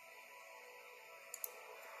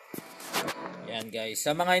 Yan guys.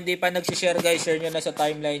 Sa mga hindi pa nagsishare guys, share nyo na sa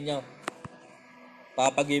timeline nyo.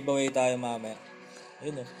 Papag-giveaway tayo mamaya.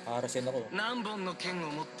 Ayun o, harasin ako.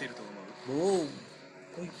 Boom!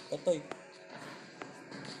 Uy, patay.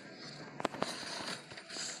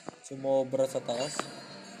 Sumobra sa taas.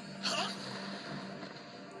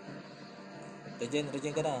 Regen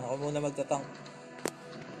ka na. Ako muna magtatang.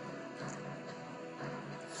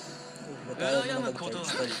 Matayo na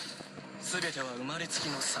mag-charge tayo.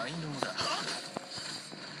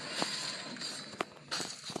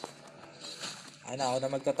 Ay na, ako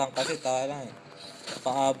na magtatang kasi tayo lang eh.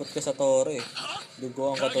 Paabot ka sa tore eh.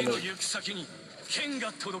 Dugo ang katuloy.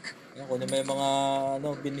 Yan, kunin mo yung mga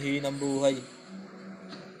binhi ng buhay.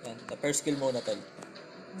 Yan, first skill muna tol.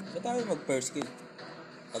 Ba't tayo mag-first skill?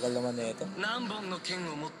 Tagal naman na ito.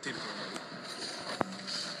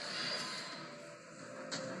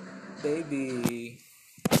 Baby.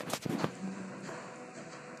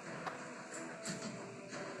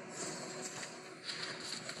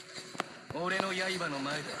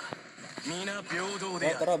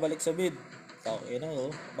 Tara, balik sa mid. Ina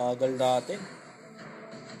bagal natin.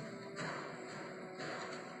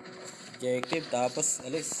 Objective, tapos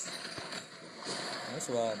alis.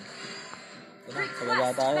 Nice one. Ina, sa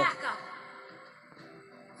baba tayo.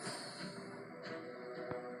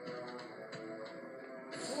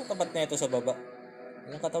 Ano katapat na ito sa baba?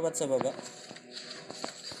 Anong katapat sa baba?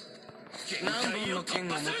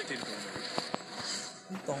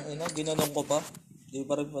 Itong ina, ginanong ko pa. Di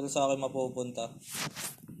pa rin pala sa akin mapupunta.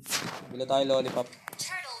 Bila tayo lollipop.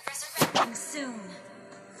 Turtle resurrecting soon.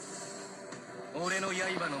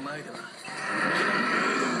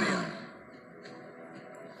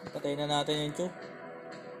 Patay na natin yung Chu.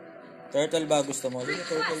 Turtle ba gusto mo? Sige,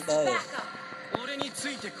 turtle Request tayo. backup. 俺につ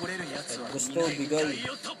いてこれる奴は Gusto, 皆限 bigay.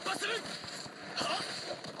 界を突破する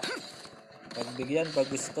Pagbigyan pag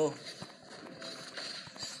gusto.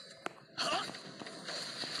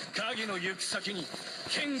 影の行く先に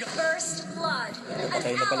剣が First blood. An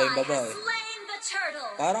Patay na pala yung ally babae. has slain the turtle.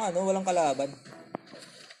 Parang ano, walang kalaban.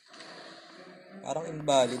 Parang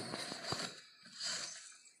invalid.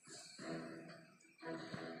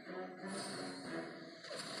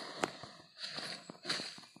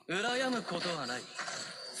羨むことはない。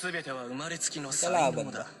すべては生まれつきの才 Kalaban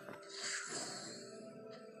能 ba? だ。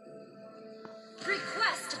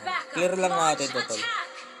 Request backup. Clear lang natin Launch to, tol.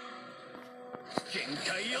 attack. 限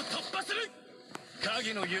界を突破する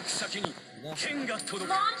影の行く先に剣が届く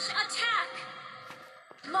Launch attack.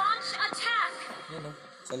 Launch attack. Yan o,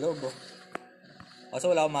 sa loob oh. Kaso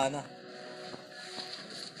wala akong mana.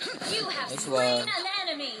 You have Nice slain one. an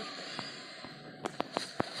enemy.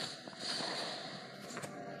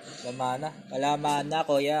 Wala mana. Wala mana,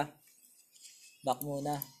 kuya. Back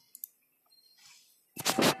muna.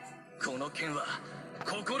 この剣は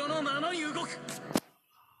心のままに動く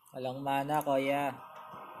Walang mana, kuya.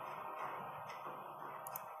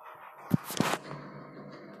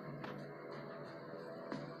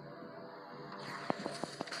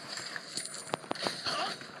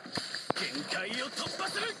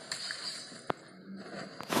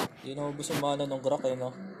 Inubos yung mana ng Grak eh,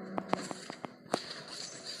 no?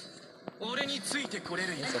 俺についてこれ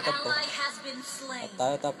るや An つ Sa top oh. ally has been slain.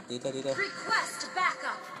 Tayo top. Dito, dito. Request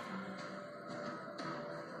backup.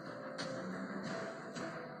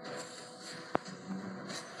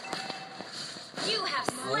 You have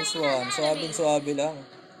Nice slain one. an enemy. Suwabing-suwabe lang.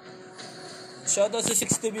 Shoutout sa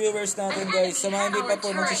 60 viewers natin, guys. Sa mga hindi pa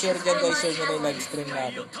po nagsishare dyan, guys, share nyo na yung live stream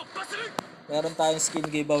natin. Meron tayong skin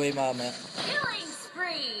giveaway mamaya. Killing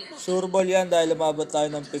spree. Sure ball yan dahil lumabot tayo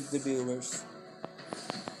ng 50 viewers.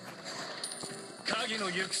 影の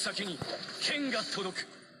行く先に剣が届く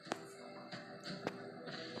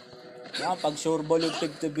Yan, pag sure ball yung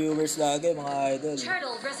 50 viewers lagi, mga idol.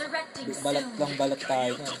 Turtle resurrecting Balat soon. lang balat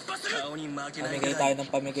tayo na. 顔に負けない Pamigay tayo ng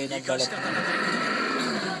pamigay ng 生か balat. した戦い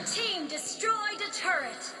Your team destroyed a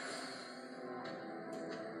turret.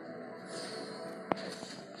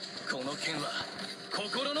 この剣は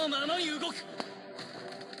心のままに動く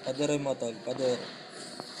Padere mo, tol. Padere.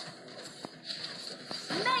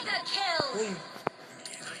 Mega kill. Uy.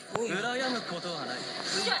 Uy. 羨むことはない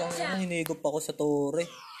Tangina, hinigop ako sa tore.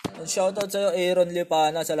 And shoutout sa'yo, Aaron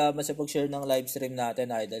Lipana. Salamat sa pag-share ng live stream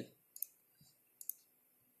natin, idol.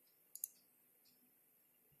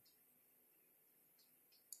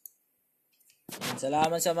 And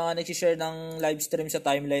salamat sa mga nag-share ng live stream sa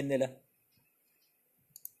timeline nila.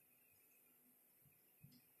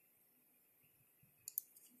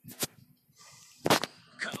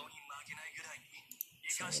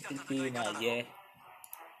 Pilipina, yeah.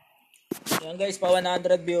 Yan guys, pa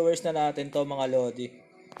 100 viewers na natin to mga Lodi.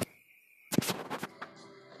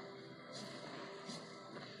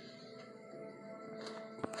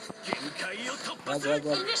 Wag.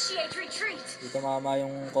 Initiate retreat. Dito mama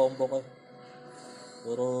yung combo ko.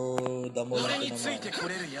 Puro damo 俺 lang について tinamaan. こ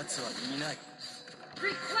れるやつはいない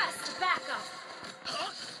Request backup.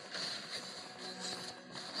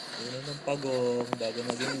 Puno ng pagong, bago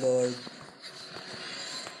maging lord.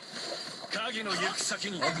 影の行く先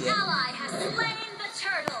に Wag An yan. ally has slain the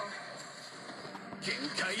turtle. 限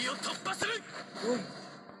界を突破する Uy.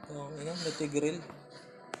 Oh, inang natigril.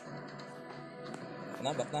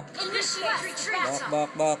 Back na. Initiate retreat.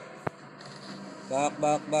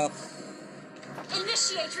 Back.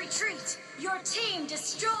 Initiate retreat. Your team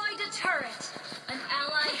destroyed a turret. An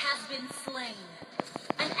ally has been slain.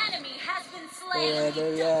 An enemy has been slain.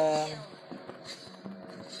 Pwede yan.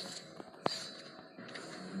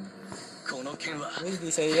 この剣は Uy, di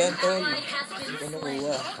sa'yo yan, tol. Ally has been slain.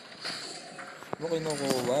 Kinukuha. Mo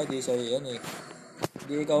kinukuha, di sa'yo yan eh.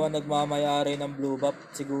 Di ikaw ang nagmamayari ng blue buff,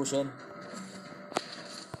 si Gusion.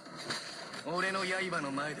 俺の刃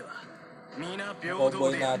の前では皆平等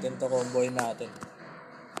Comboy である natin to, comboy natin.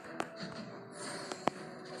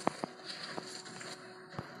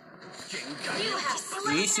 限界 You を have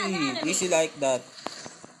slain Easy, an enemy. easy like that.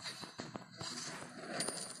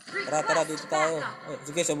 Tara, dito Request tayo. backup. Oh,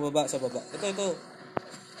 sige, sa baba. Ito.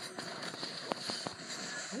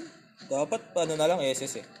 Dapat, ano na lang,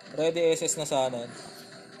 SS eh. Ready SS na sana. You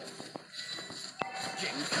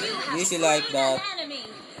have Easy slain like that. an enemy.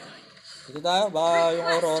 Dito tayo, baka yung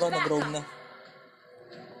Aurora nag-roam na.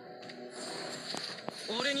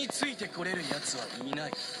 俺についてこれるやつはいな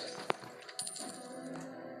い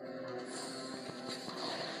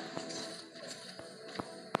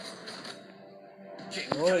限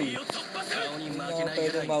界を突に負 Hindi け na ないぐ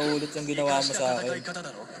pwede らいに maulit yung 生 ginawa か mo した sa 戦 akin. い方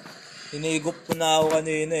だろ Hinigop mo na ako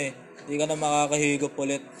kanina eh. Hindi ka na makakahigop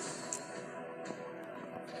ulit.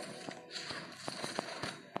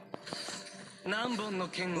 何本の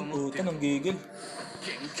剣を持っ Puta, てる nang gigil.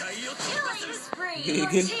 限界を突破する Killing spree! Your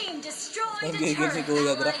Gigil. team destroyed a Nanggigil si turret.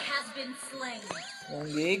 Kuya Ally Drak. has been slain. Nang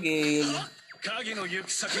gigil. 影の行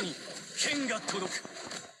く先に剣が届く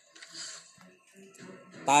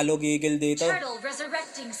Talo gigil dito. Turtle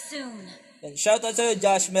resurrecting soon. Yan, shoutout sa'yo,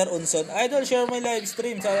 Joshmer Unson. Idol, share my live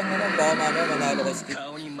stream. Sayang naman, baka mamaya manalo ka skip.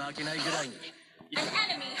 顔に負けないぐらいに An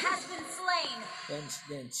enemy has been slain.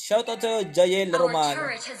 Yan. Shoutout sa'yo, Jael Our Romano.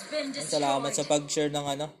 turret has been Yan, salamat sa destroyed. pag-share ng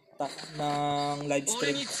ng live 俺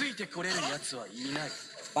stream. についてこれる奴はいない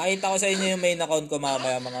Pakita ko sa inyo yung main account ko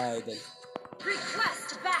mamaya, mga idol.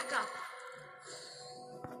 Request backup.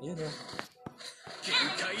 Yun oh. 限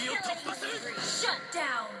界を突破する Shut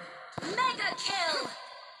down. Mega kill.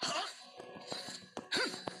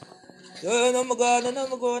 Yun oh,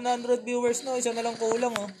 mag-100 viewers na. Isa na lang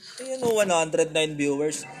kulang oh. Ayun oh, 109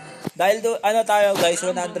 viewers. Dahil tayo guys,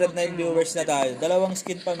 109 viewers na tayo. Dalawang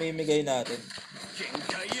skin pamimigay natin. 限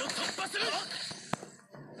界を突破する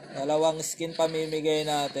Dalawang skin pamimigay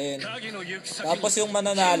natin. 影の行く先 Tapos に yung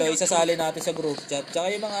mananalo, isasali natin sa group chat.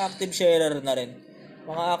 Tsaka yung mga active sharer na rin.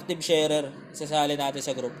 Mga active sharer, isasali natin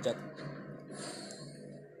sa group chat.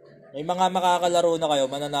 May mga makakalaro na kayo,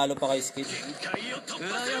 mananalo pa kay skin. 限界を突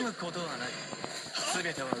破する羨むことはない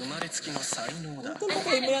全ては生まれつきの才能だ Tol,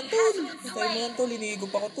 patay mo yan, tol. Patay mo yan, tol. Inigo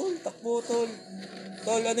pa ko, tol. Takbo, tol.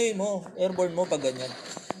 Tol, ano yun mo? Airborne mo pag ganyan.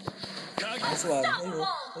 This one.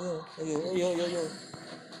 Ayo.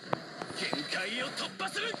 限界を突破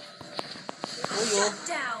する Shut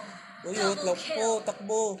down. Double kill.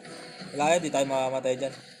 Takbo. Wala yan, di tayo mamamatay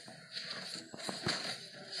dyan.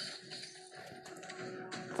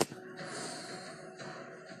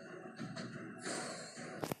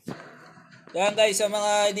 Yan guys, sa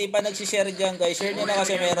mga hindi pa nagsishare dyan guys, share nyo na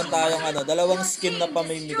kasi meron tayong dalawang Your skin team na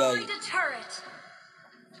pamimigay. destroyed a turret.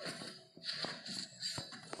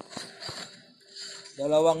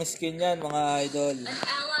 Dalawang skin yan mga idol. An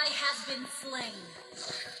ally has been slain.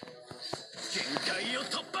 限界を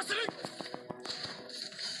突破する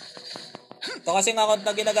Ito kasing account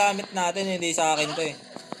na ginagamit natin, hindi sa akin to eh.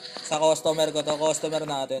 Sa customer ko to, customer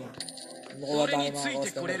natin. Kumukuha 俺 tayo につ mga い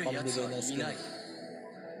てこ customer れる奴 pambigay は ng い skin. ない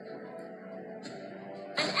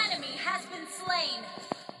An enemy has been slain.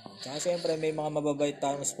 Tsaka syempre may mga mababait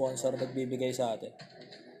tayong sponsor nagbibigay sa atin.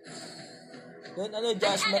 Doon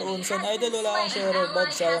Joshmer Unson. Idol, wala akong share bad,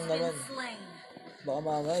 sayang naman. Baka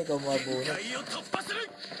mamaya ikaw mabunot. 限界を突破する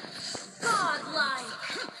Godlike.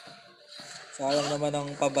 Sayang naman ang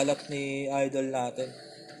pabalat ni idol natin.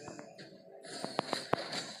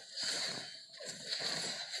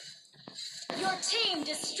 Your team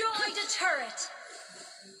destroyed a turret.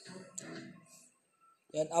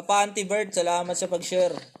 Yan, Apanti-Bird, salamat sa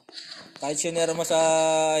pag-share. Kahit share mo sa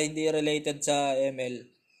hindi related sa ML,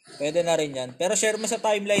 pwede na rin yan. Pero share mo sa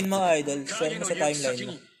timeline mo, idol. Share 影 mo の sa 行く timeline 先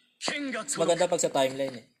mo. に剣が Mas 届く maganda pag sa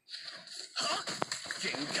timeline eh.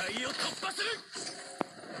 限界を突破する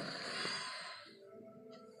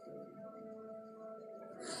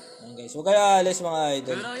Yan guys, huwag kayo alis mga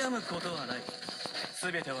idol. 羨むことはない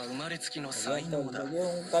全ては生まれつきの才 Yan, tol. 能だ Huwag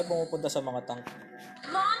yung tayo pumupunta sa mga tank.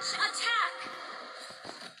 Launch attack.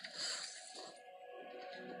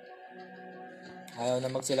 Ayaw na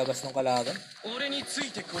magsilabas ng kalaban. 俺につ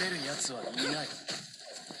いてこれる奴はいない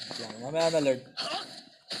Yan, mamaya na Lord.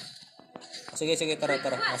 Sige, tara.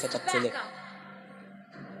 Nasa Request top sila. backup.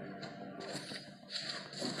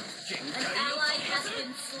 限 An 界を ally has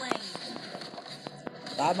been slain.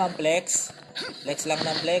 Tamang flex. Flex lang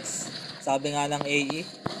ng flex. Sabi nga ng AE.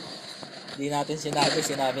 Hindi natin sinabi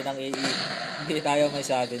ng AE. Hindi tayo may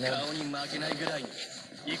sabi nun. 顔に負けないぐらいに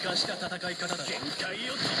生かした戦い方だ限界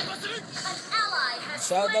を突破する An ally has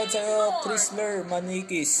Shoutout slain sa'yo, Lord. Chrysler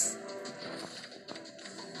Manikis.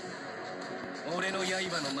 俺の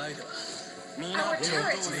刃の前では皆 Our 同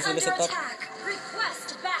turret 等 is で Sila under sa top. attack. Request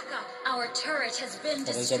backup. Our turret has been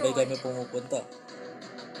Sabay-sabay kami destroyed. pumupunta.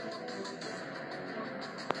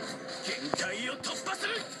 限界を突破す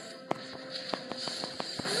る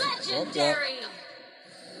Legendary.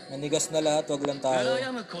 Manigas na lahat, wag lang tayo.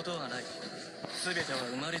 羨むことはない全ては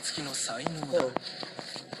生まれつきの才能 Ito. だ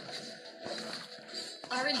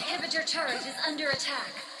Our inhibitor turret is under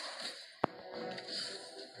attack.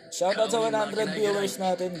 Shoutout sa 100 viewers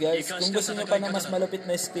natin guys. Kung gusto nyo pa ng mas malupit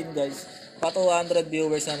na skin guys, pa 200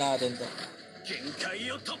 viewers na natin to. 限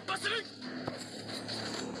界を突破する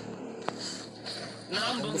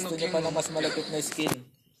何 Kung 本 gusto の nyo 剣 pa を ng mas malupit na skin,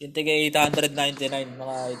 yung tiga 899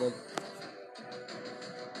 mga idol.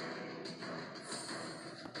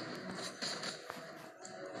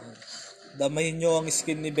 Damahin nyo ang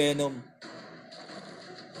skin ni Venom.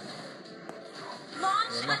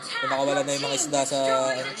 Launch Ayan na. attack. Kung nakawala na yung mga isda sa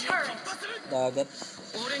Destroy the turret. dagat.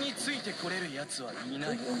 俺についてこれる奴はいな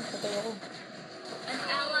い。 Patay ako. An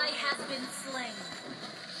ally has been slain.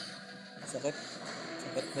 Sakit.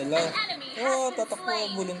 Sakit nila. Oh,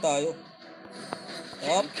 tatakbo tayo.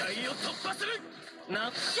 Up. 界を突破する。な。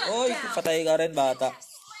 Oy, patay ka rin, bata.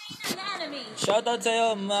 An enemy. Shoutout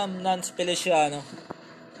sa'yo, Ma'am Nance Feliciano.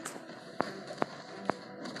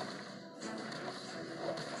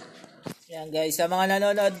 Yan guys, sa mga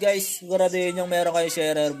nanonood guys, siguraduhin yung meron kayo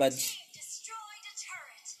sharer badge. Destroyed a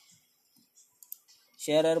turret.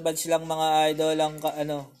 Sharer badge lang mga idol ang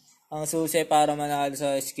ang susi para manalo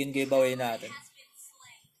sa skin giveaway natin. Has been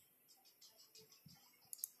slain.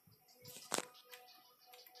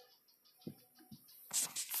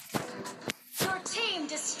 Your team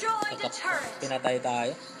destroyed a turret. Pinatay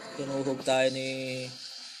tayo. Tinuhog tayo ni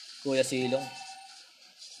Kuya Silong.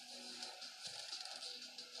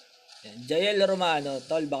 Yan. Jael Romano,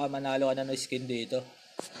 tol, baka manalo ka na ng skin dito.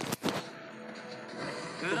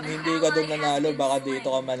 Kung hindi ka doon nanalo, baka dito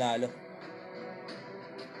ka manalo.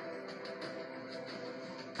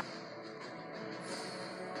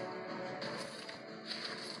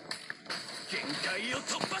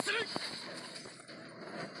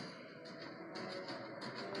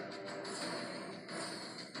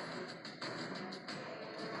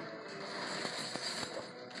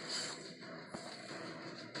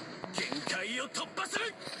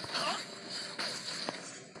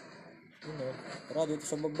 Tara dito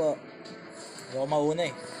sa baba. Hindi ako mauna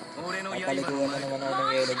eh. Papaliguan na naman ako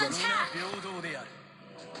ng yelo dyan.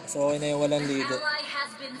 So okay na yung walang ligo. Ally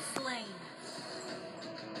has been slain.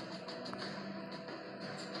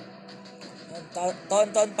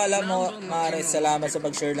 Ton pala mo, Maris. Salamat sa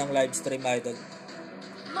pag-share ng live stream, idol.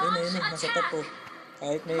 Yun, nasa top po.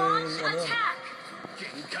 Kahit may ano yun.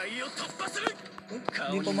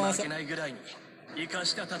 Hindi pumasok.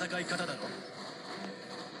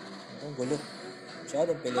 Ang gulo.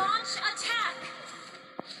 Masyadong pilit. Launch attack.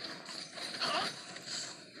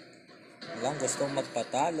 Walang gustong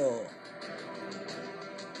magpatalo.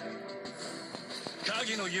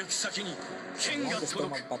 Walang gustong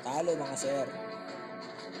magpatalo mga sir.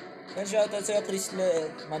 Yan, shoutout sa'yo Chris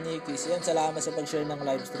Manikis. Yan, salamat sa pag-share ng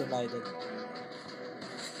live stream, idol.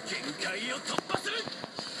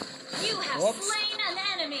 You have Oops. slain an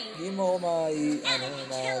enemy. Hindi mo ako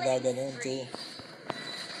magaganon, too.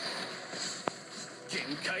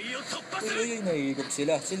 Uy, nahihigop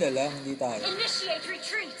sila. Sila lang, hindi tayo. Initiate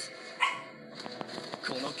retreat.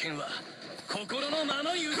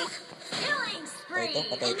 Killing spree.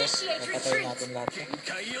 Patay to. Initiate Patay retreat. natin lahat to.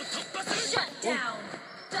 Shut down.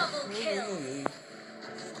 Double kill.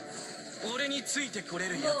 Lord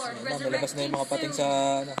Malabas resurrect na yung mga pating sa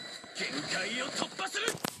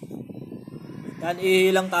soon. Yan,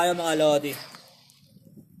 ihilang tayo mga lodi.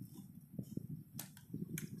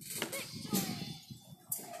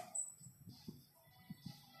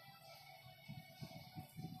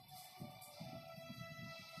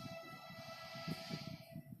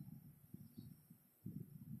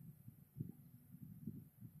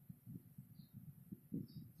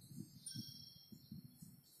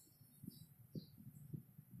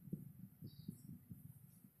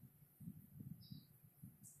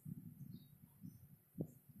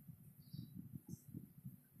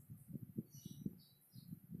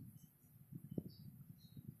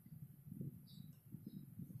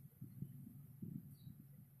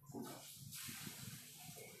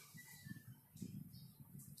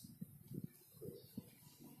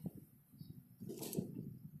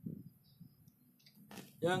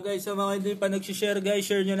 Yan guys, sa mga hindi pa nag-share guys,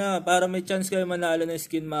 share nyo na para may chance kayo manalo ng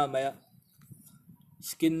skin mamaya.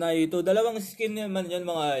 Skin na ito. Dalawang skin naman yan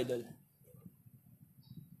mga idol.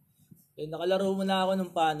 Eh, nakalaro mo na ako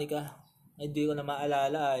ng Panika. Hindi ko na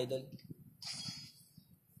maalala, idol.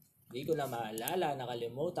 Hindi ko na maalala.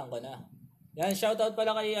 Nakalimutan ko na. Yan, shoutout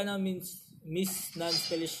pala kay Miss Nance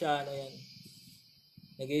Feliciano yan.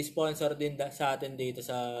 Nag-i-sponsor din sa atin dito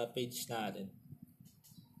sa page natin.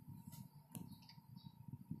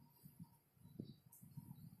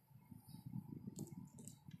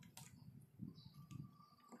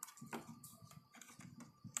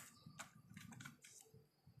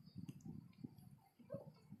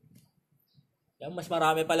 Yan, mas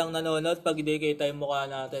marami palang nanonood pag hindi kita yung mukha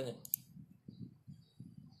natin eh.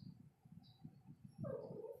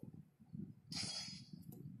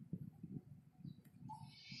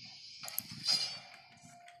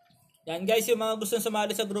 Yan guys, yung mga gustong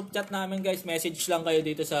sumali sa group chat namin guys, message lang kayo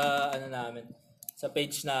dito sa namin, sa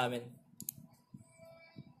page namin.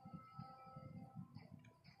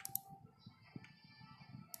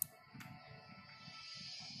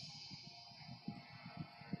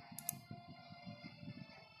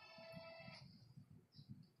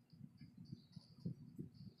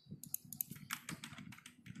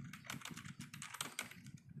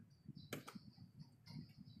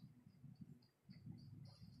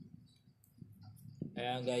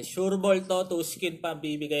 Ayan guys, sure ball to, 2 skin pa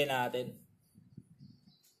bibigay natin.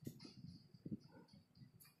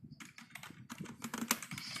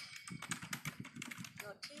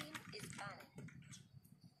 Your team is banning.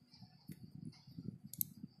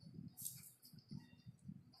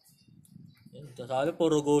 Yan, kasali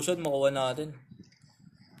puro Goshen makuha natin.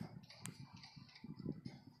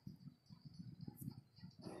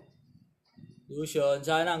 Goshen,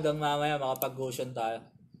 sana hanggang mamaya makapag-Goshen tayo.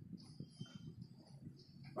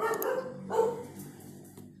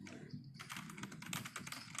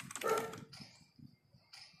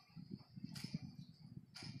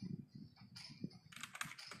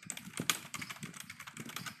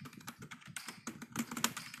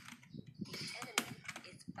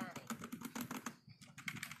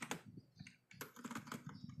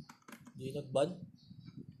 Di nag-ban?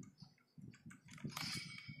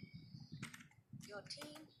 Your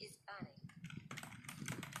team is banning.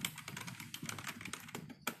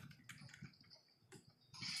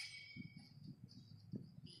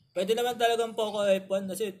 Pwede naman talagang Poco F1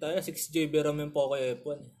 kasi tayo 6GB RAM yung Poco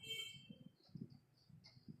F1.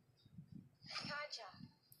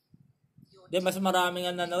 Di, mas maraming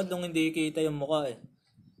ang nanood nung hindi kita yung mukha eh.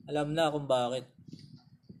 Alam na kung bakit.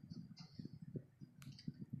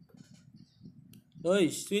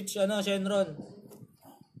 Uy, switch Shenron.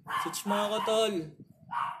 Switch mga katol.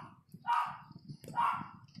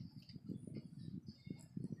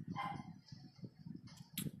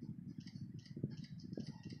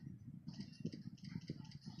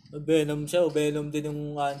 Venom siya, Venom din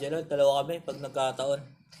yung Angela. Dalawa kami pag nagkataon.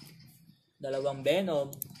 Dalawang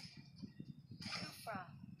Venom.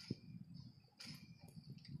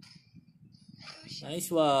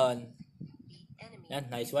 Nice one. Yan,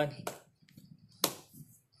 nice one.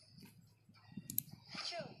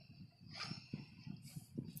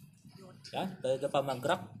 Yan, pwede pa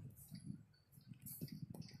mag-crack.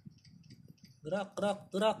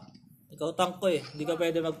 Crack. Ikaw tank ko eh. Hindi ka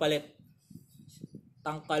pwede magpalit.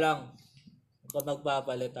 Tank ka lang. Huwag ka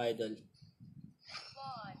magpapalit, idol.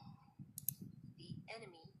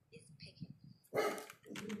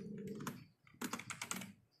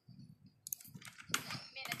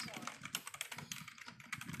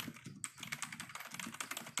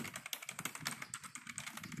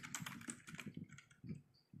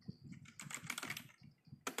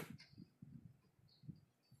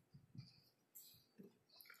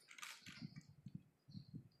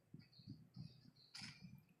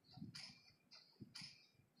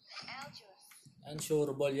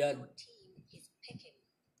 Unsure ball yan.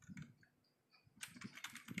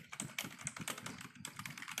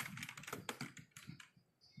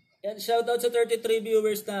 Yan, shoutout sa 33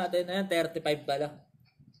 viewers natin. Ayan, 35 pala.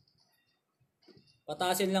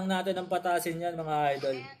 Patasin lang natin ang patasin yan mga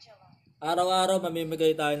idol. Araw-araw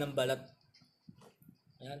mamimigay tayo ng balat.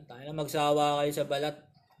 Ayan, tayo na magsawa kayo sa balat.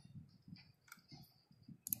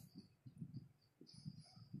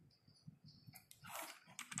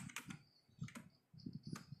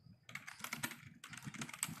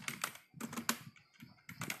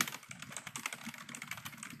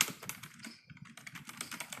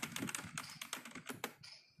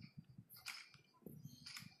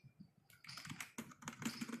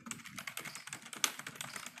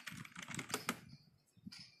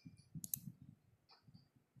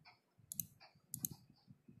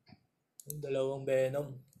 Dalawang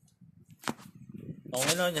Venom.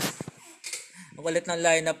 Okay na niya. Ang kulit ng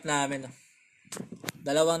lineup namin.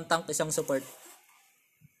 Dalawang tank, isang support.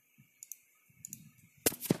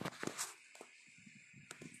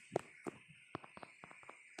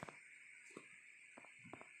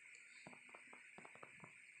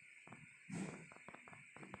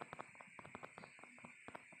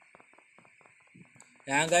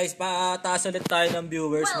 Yan guys, pataas ulit tayo ng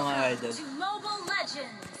viewers mga idol.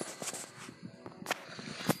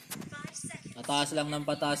 Pataas lang ng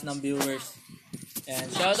pataas ng viewers. And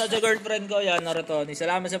shoutout sa girlfriend ko, yan, Narotoni.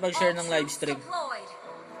 Salamat sa pag-share ng live stream.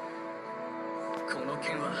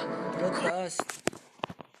 Taas.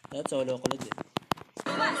 That's solo ko lang din.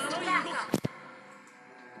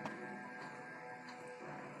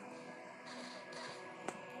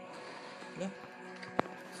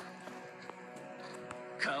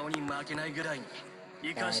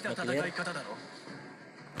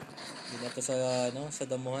 Hindi na to sa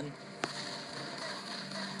damuhan.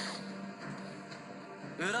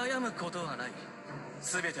 羨むことはない。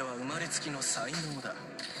すべては生まれつきの才能だ。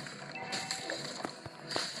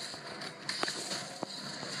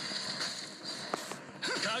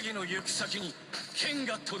影の行く先に剣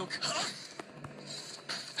が届く。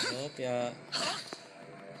Kaya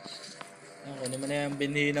kunin mo na yung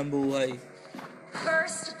binhi ng buhay.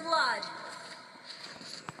 First blood.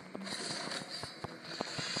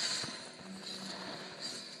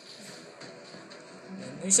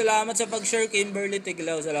 Salamat sa pag-share, Kimberly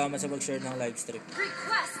Tiglaw. Salamat sa pag-share ng live stream.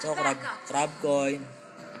 Request So, backup. crab coin.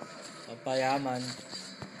 Pampayaman.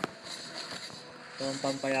 Ito ang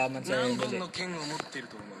pampayaman sa 何 Emily. 本の剣を持ってる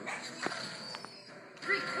と思う？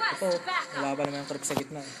 Request Ito, backup. wala pa naman yung crab sa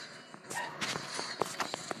gitna.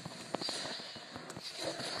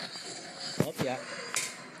 Opya.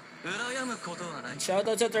 羨むことはない。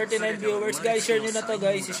 Shoutout sa 39 viewers. Guys, share nyo na to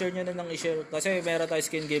guys. I-share nyo na ng i-share. Kasi meron tayo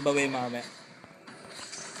skin giveaway mamaya.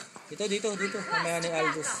 Dito. Mamaya ni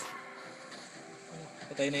Aldous.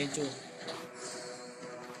 Patay na yung Chu.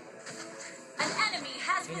 An enemy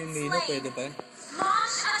has Yun yung been Mino, slain. pwede pa yan.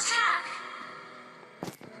 Launch attack.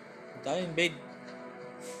 Tayo, invade.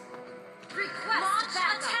 Request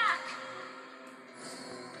attack.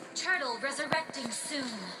 Turtle resurrecting soon.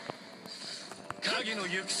 影の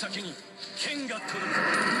行く先に剣が届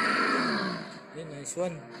く。 Yun, nice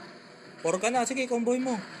one. 4 ka na. Sige, comboy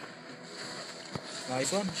mo. Nice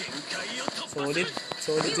one. 限界を突破す Solid. る。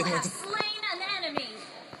 Solid You yung have slain an enemy.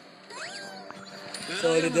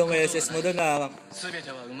 Solid yung SS mo doon ah. 全て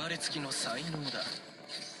は生まれつきの才能だ。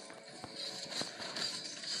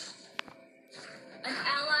 An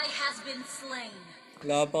ally has been slain.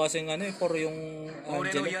 Wala pa kasing ano eh, 4 yung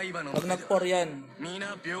Angelo. Pag nag-4 yan,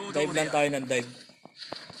 皆平等 dive で lang あ tayo る。 ng dive.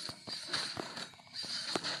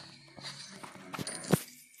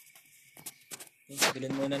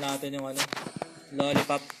 Bilhin muna natin yung ano,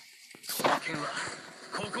 lollipop. この剣は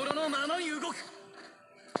心のままに動く。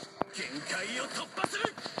限界を突破する。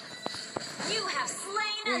 You have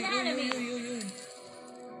slain an enemy.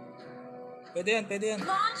 Pwede yan.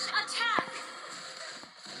 Launch attack.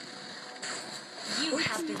 You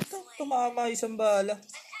have been slain. Tumama isang bala. An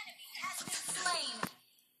enemy has been slain.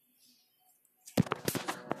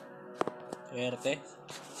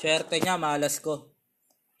 Swerte niya, malas ko.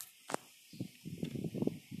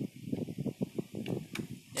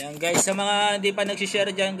 Yan guys, sa mga hindi pa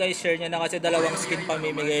nagsishare dyan guys, share nyo na kasi 2 skin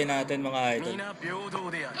pamimigay natin mga idol. 皆平等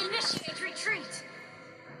である。 Initiate retreat.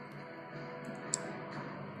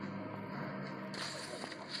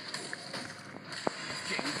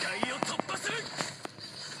 限界を突破する。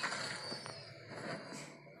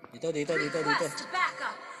 Dito. Request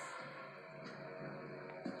backup.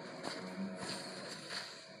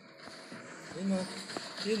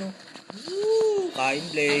 Yun o. Woo! Kain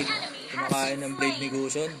blade. Kumakain ng blade ni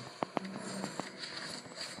Gusion.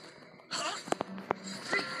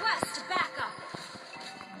 Request backup.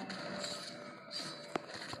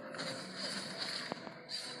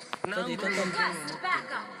 Dito. Request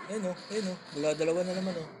backup. Ayun o. Dalawa na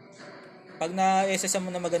naman o. Pag na-SS mo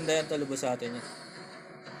na maganda yan, talubos sa atin yan.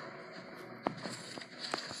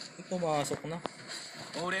 Pumasok na.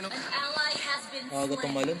 俺の An ally has been Aga slain.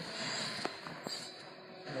 tumalon.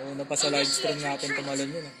 Nauna pa sa live stream natin tumalon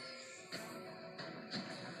yun.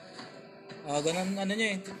 Aga ng ano niya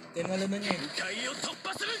eh. Tinalon na niya eh. 限界を突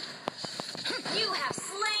破する。 You have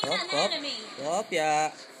slain an Hop. enemy.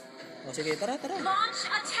 Kopya. O sige, tara. Launch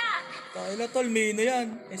attack. Tayo na tol, Mino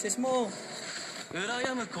yan. SS mo.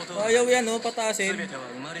 羨むことは Ayaw yan o, 全 patasin. ては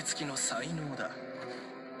生まれつきの才能だ。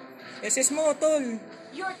 SS mo, tol.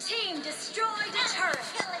 Your team destroyed a turret.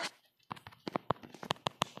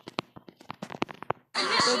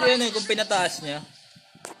 Pwede yan eh, kung pinataas niya.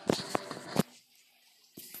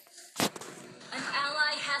 An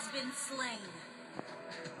ally has been slain.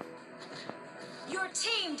 Your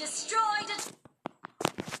team destroyed a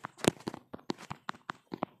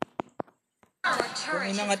Our Kung turret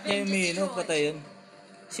has inangat niya been yung Mino, destroyed. patay yun.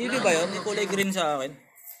 CD ba yun? Yung kulay green sa akin.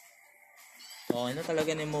 Okay na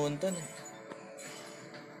talaga ni Moonton eh.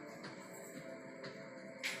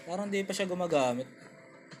 Parang di pa siya gumagamit.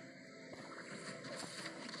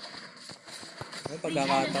 Ay,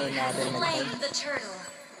 pagkakataon natin Slain mag-time. the turtle.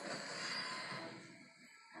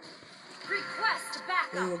 Request Uy,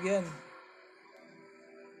 backup. wag yan.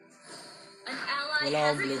 An ally Wala has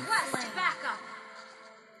akong blue. request backup.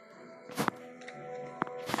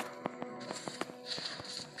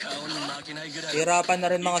 Hirapan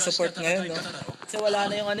na rin mga support ngayon, no? Kasi wala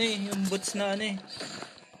na yung ano eh, yung boots na ano eh.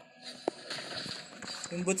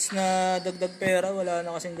 Yung boots na dagdag pera, wala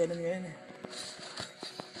na kasing ganun ngayon eh.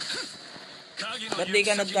 Ba't di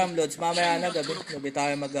ka nag-camloads? Mamaya na gabi. Gabi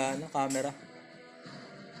tayo camera.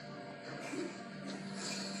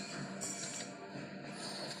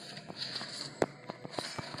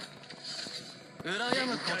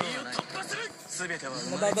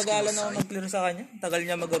 Nababagalan ako mag-clear sa kanya. Tagal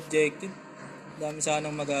niya mag-objective. Dami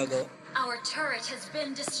sanang magagawa. Our turret has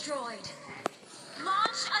been destroyed.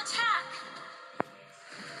 Launch attack.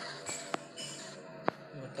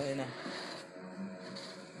 Tayo na.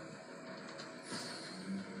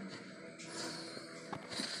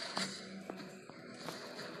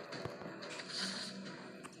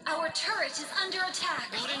 Our turret is under attack.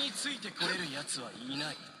 俺についてこれる奴はいな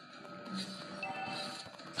い。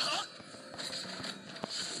はっ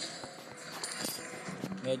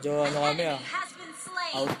Medyo ano kami Enemy has been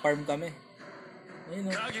slain. outfarm kami. Ayun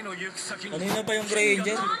o. 影の行く先に Kanina pa yung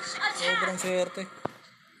Granger. Sobrang swerte.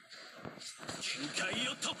 限界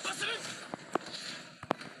を突破する。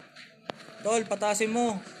 Tol, patasin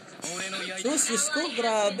mo. 俺の刃 Sus ko, Ally has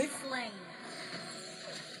grabe. been slain.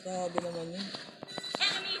 Grabe naman yun.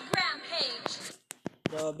 Enemy rampage.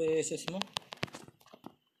 Grabe SS mo.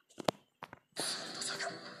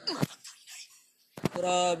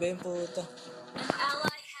 Grabe yung puta. An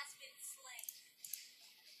ally has been slain.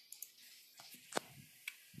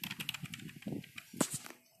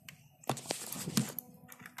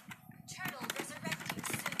 Turtle resurrecting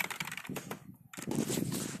soon.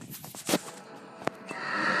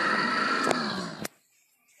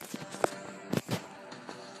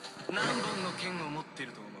何本の剣を持って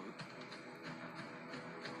ると思う？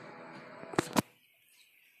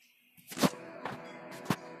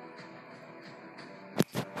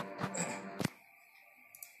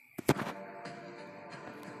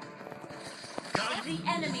 The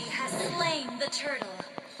enemy has slain the turtle.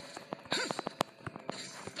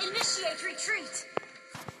 Initiate retreat.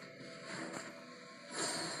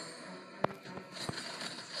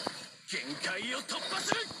 限界を突破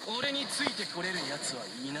する。俺についてこれる奴は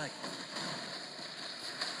いない。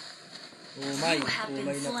 Umay. You have been Umay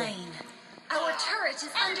na to. slain. Our turret is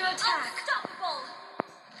under attack. Unstoppable.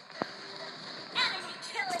 Enemy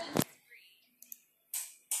killing spree.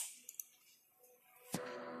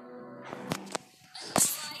 An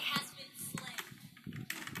ally has been slain.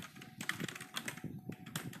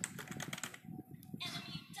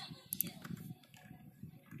 Enemy double kill.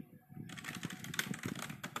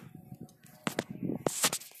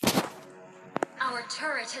 Our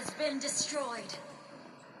turret has been destroyed.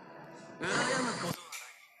 羨むこ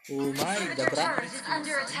とは Umay, The dabra. turret is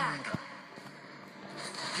under attack.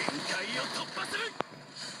 限界を突破する。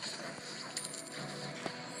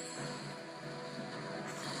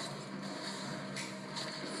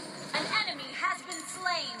 An enemy has been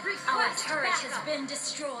slain. Our turret has been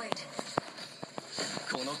destroyed.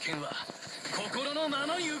 この剣は心のま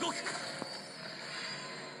まに動く。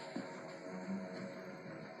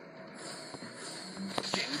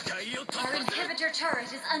限界を突 Our 破する。 inhibitor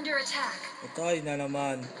turret is under attack. Patay na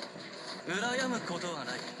naman. 羨むことは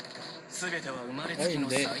ない。すべては生まれつ Ay, きの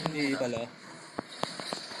hindi. 才 Hindi 能だ。 pala.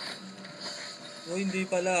 O, hindi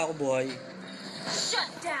pala. Ako buhay. Shut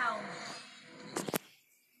down.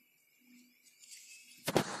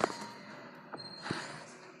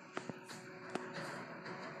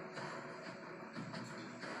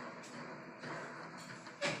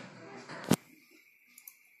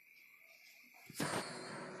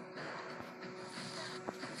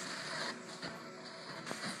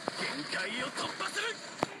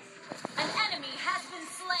 An enemy has been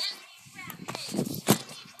slain.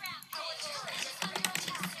 Enemy rampage. Our turret is under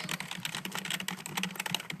attack.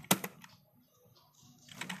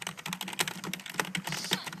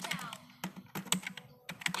 Shut down.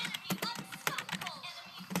 Enemy unstoppable.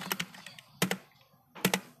 Enemy double kill.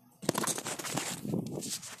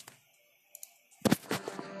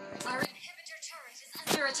 Our inhibitor turret is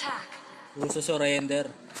under attack. Puso surrender.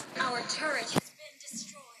 Our turret has been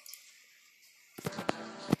destroyed.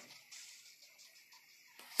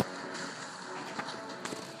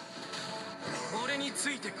 Oreにつ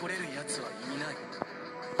いてこれる奴はいない。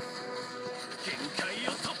限界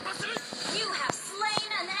を突破する。 You have slain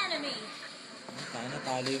an enemy. Sana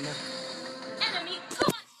tali mo. Enemy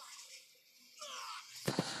gone.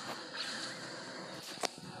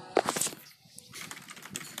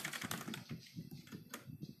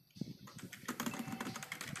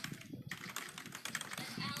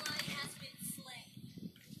 An ally has been slain.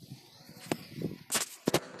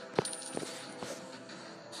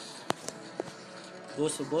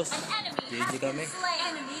 Boss. An enemy GG has kami. been slain.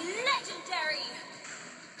 Enemy legendary.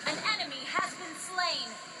 An enemy has been slain.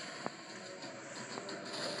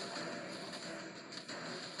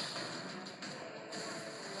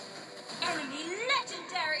 Enemy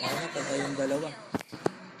legendary. Ano, patay yung dalawa.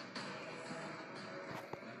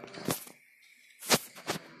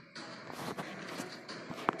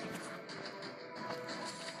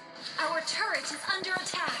 Our turret is under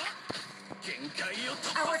attack. 限界を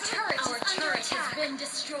突破 Our する。 turret has been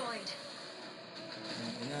destroyed.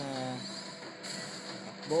 Ano na.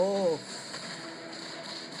 Takbo.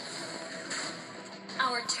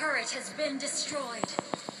 Our turret has been destroyed.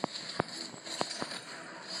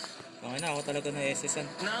 Okay na, ako talaga na SS-an.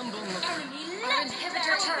 何本の Enemy legendary. Our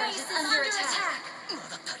inhibitor turret is under attack. ま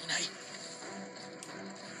だ足りない。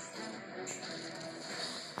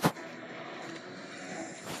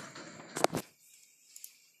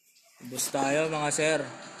tayo mga sir.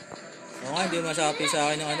 Oo nga, hindi masapi sa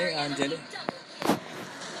akin ng ano eh, Angelo.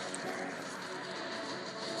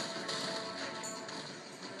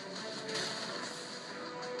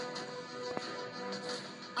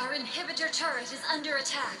 Our inhibitor turret is under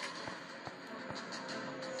attack.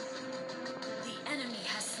 The enemy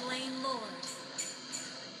has slain Lord.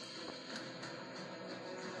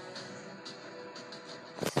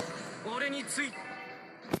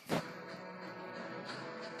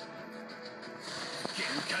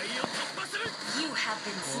 You have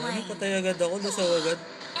been Ano, slain. patay agad ako, lusaw agad.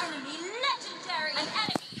 Enemy legendary. An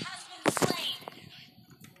enemy has been slain.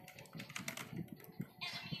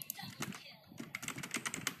 Enemy double kill.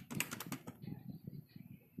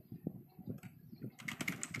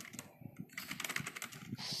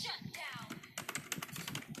 Shut down.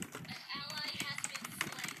 An ally has been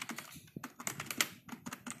slain.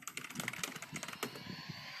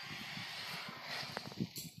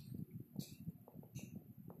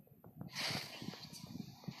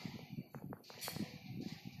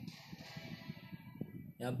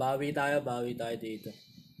 Yan, bawi tayo dito.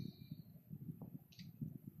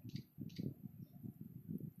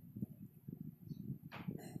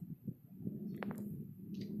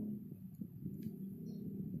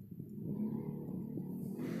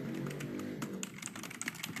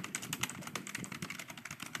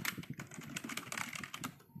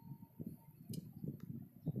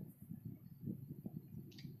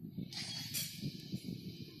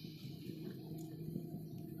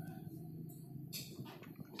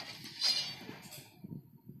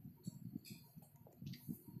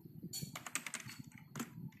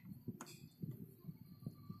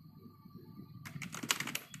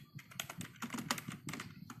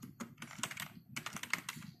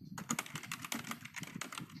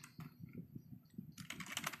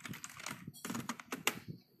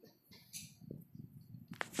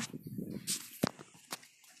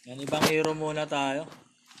 Yan, ibang hero muna tayo.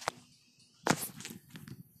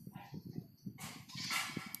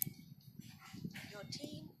 Your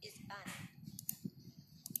team is banned.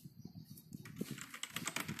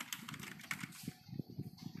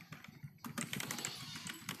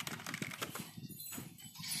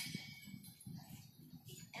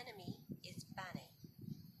 The enemy is banning.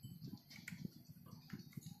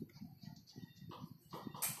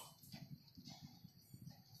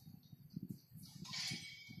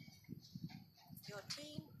 Your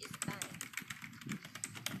team is banning.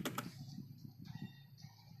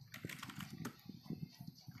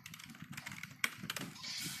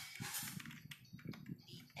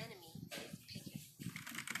 The enemy is picking.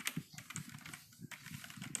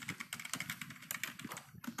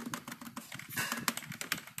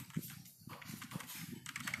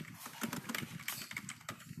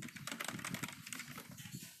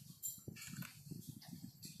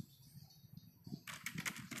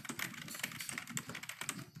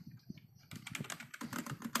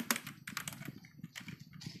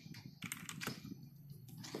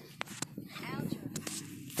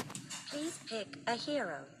 Please pick a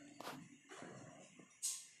hero.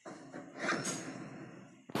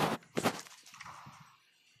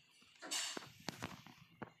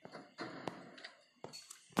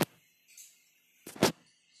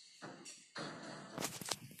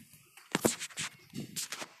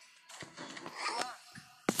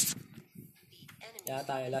 The enemy Yan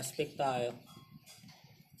tayo, last pick tayo.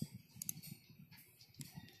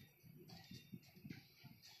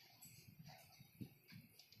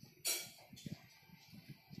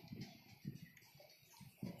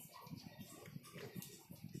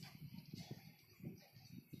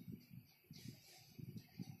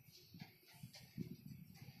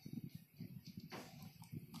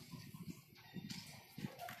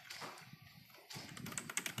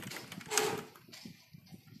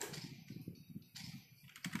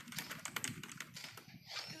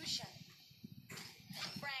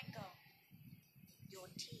 Franco. Your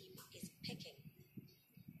team is picking.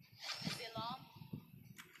 Zilom.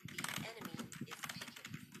 The enemy is picking.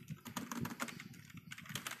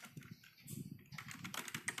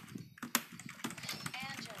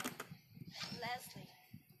 Angela. Leslie.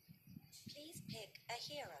 Please pick a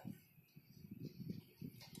hero.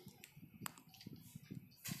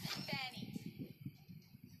 Fanny.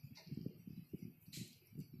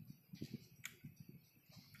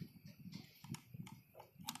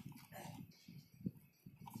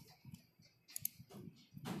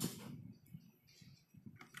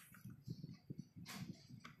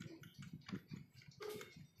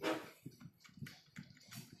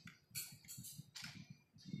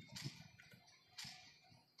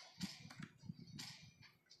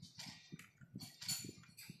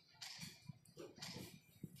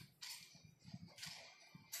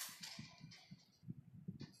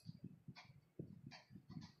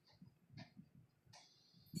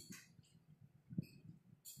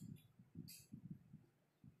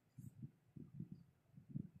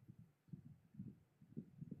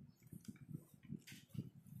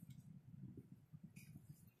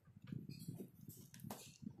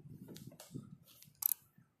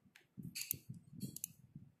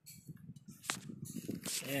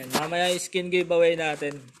 Ayan, mamaya skin giveaway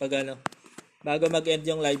natin pag ano, bago mag-end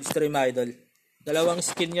yung live stream, idol. Dalawang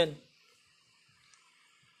skin yun.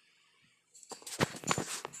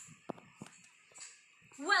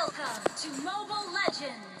 Welcome to Mobile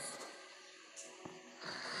Legends.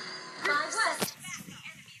 Request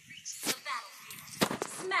the battlefield.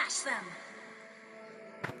 Smash them.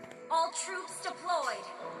 All troops deployed.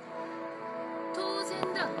 当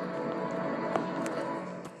然だ。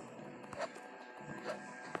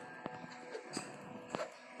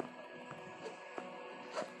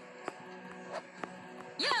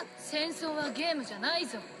いや、戦争はゲームじゃない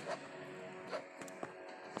ぞ。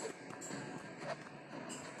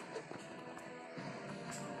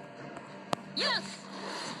いや、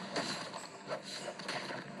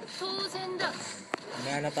当然だ。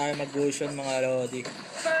Hindi na tayo mag-fusion mga lodi.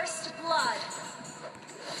 First blood.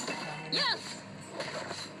 いや、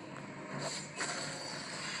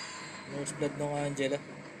 First blood ng Angela.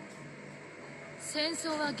 戦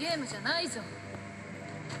争はゲームじゃないぞ。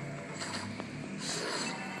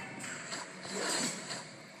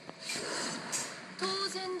当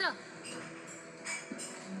然だ。はっ。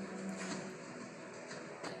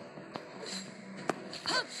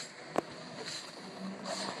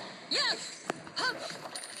いや、はっ。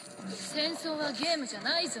戦争はゲームじゃ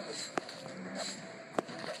ないぞ。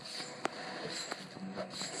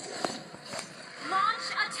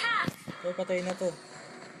 Launch attack. So, patay na to.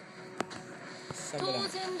 Saan ba 当 lang?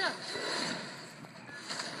 然だ。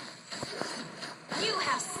 You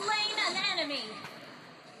have slain an enemy.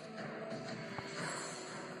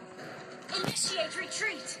 Initiate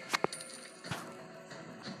retreat.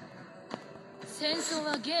 戦争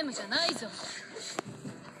はゲームじゃないぞ。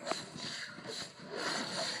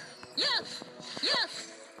いや、いや。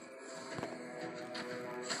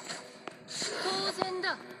当然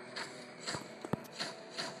だ。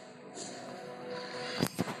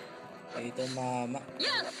 Ito mama. い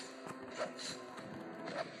や。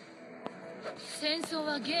戦争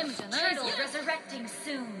はゲームじゃないぞ。 Turtle resurrecting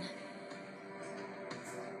soon.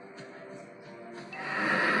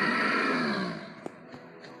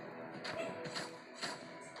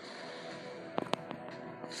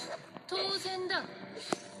 当然だ。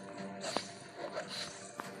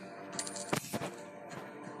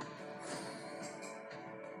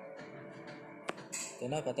 Ito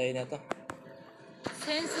na, patay na to.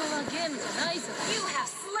 戦争はゲームじゃないぞ。 You have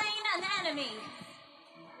slain an enemy.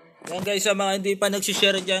 Yan guys, sa mga hindi pa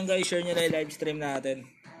nagsishare dyan guys, share nyo na yung live stream natin.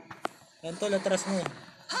 Yan tol, atras mo. はっ。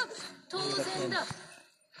当然だ。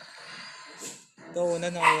 Ito, una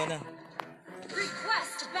na.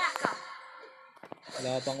 Request backup.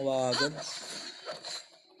 Wala pang wagon.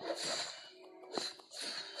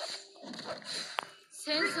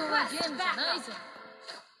 戦争はゲームじゃないぞ。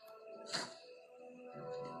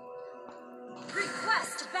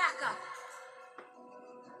 Request backup.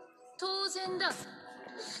 当然だ。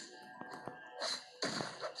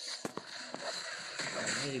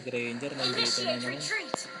 Ay, si Granger, nandito na Initiate naman.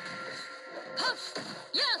 retreat. はっ。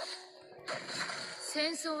いや。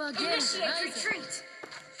戦争はゲームじゃ Initiate ないぞ。 retreat.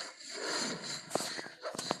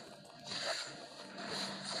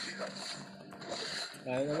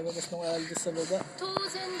 Ayaw na lumabas ng Aldous sa baba. 当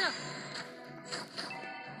然だ。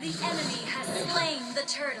 The enemy has slain the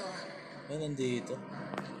turtle. Ay, nandito.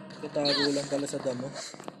 Katago lang pala sa damo.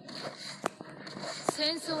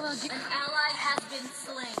 戦争はゲ An ally has been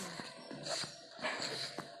slain.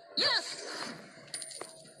 いや。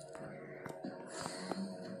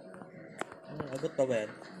 Abot pa ba yan?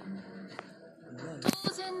 Ayan. 当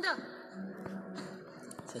然だ。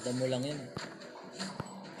 Sa damo lang yan.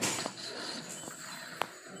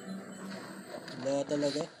 Wala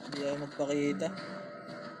talaga. Hindi ayaw magpakita.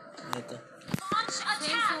 Ito. Launch 戦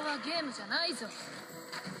attack. 争はゲームじゃないぞ。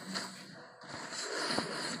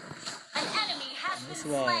 An enemy has been Mas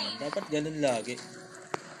wow. slain. Dapat ganun lagi.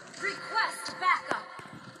 Request backup.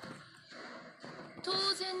 当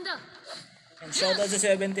然だ。 And shoutout sa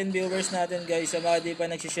 17 viewers natin guys. Sa mga di pa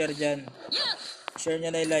nagsishare dyan. いや。 Share nyo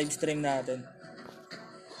na yung live stream natin.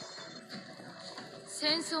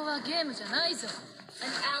 戦争はゲームじゃないぞ。 An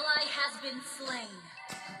ally has been slain.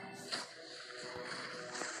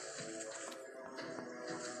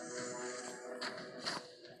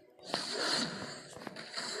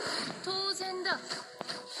 当然だ。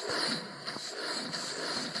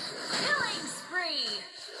 Killing spree.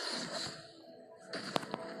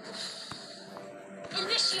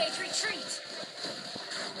 Initiate retreat.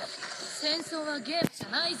 戦争はゲームじゃ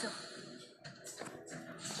ないぞ。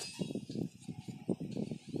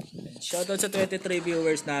 Shoutout sa 23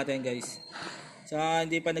 viewers natin guys. Sa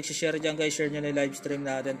hindi pa nagsishare dyan guys, share nyo na yung live stream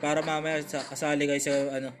natin. Para mamaya kasali guys sa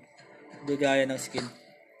ano, bigayan ng skin.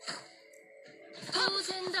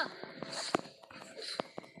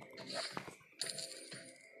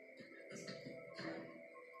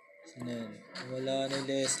 Ano yan? Wala na yung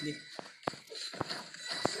Leslie.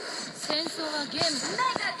 戦争はゲームだ。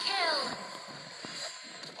 Mega kill!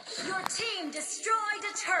 Your team destroyed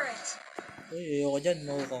a turret. Uy, ayoko dyan.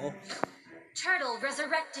 Mahuk ako. Turtle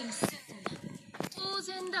resurrecting soon. 当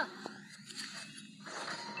然だ。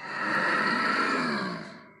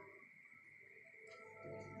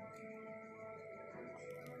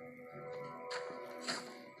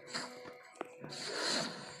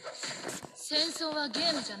戦争はゲ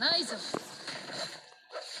ームじゃないぞ。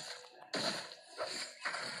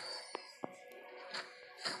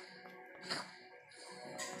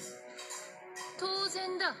当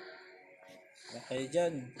然だ。 Okay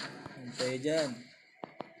dyan. Hintay dyan.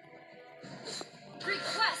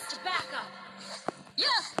 Request backup. や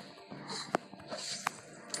っ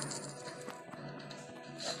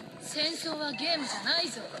戦争はゲームじゃない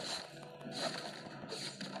ぞ。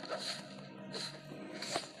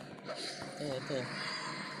 Ito.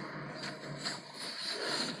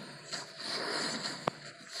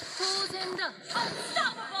 当然だ。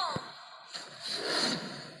 Unstoppable!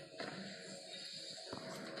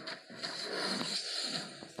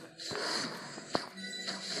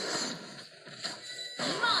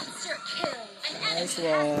 Monster kill! An enemy Nice has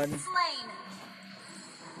been one. slain.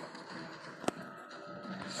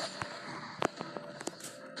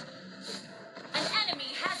 An enemy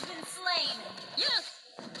has been slain. やっ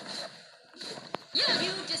やっ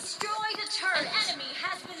You destroyed a turret. An enemy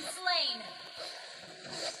has been slain.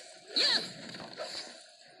 やっ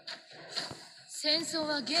戦争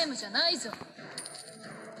はゲームじゃないぞ。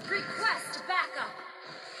 Request backup.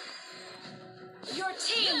 Your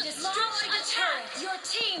team destroyed a turret. Your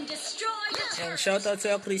team destroyed a Yan, turret. shoutout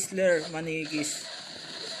sa Chrysler Manigis.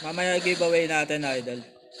 Mamaya giveaway natin, idol.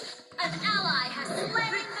 An ally has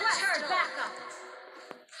slain the turret. Backup.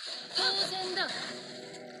 当然だ。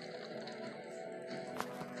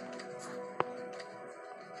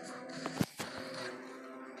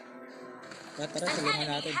 Tara, An tulungan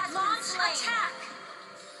enemy natin. has launched attack.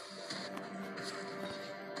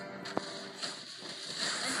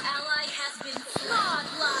 An ally has been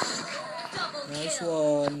godlike. Double Nice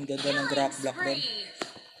kill. one. Ganda ng drop block doon. Spree.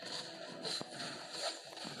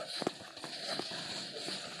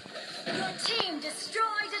 Your team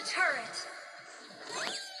destroyed a turret.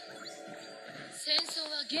 戦争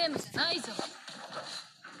はゲームじゃないぞ。はっ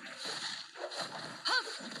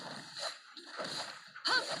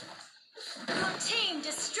はっ Your team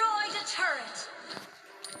destroyed a turret.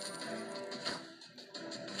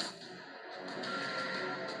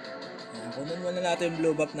 Kunin muna natin yung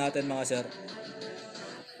blue buff natin, mga sir.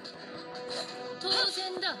 当然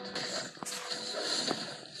だ。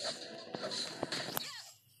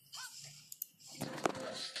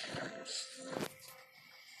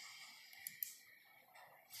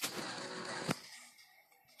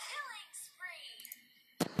 Killing spree.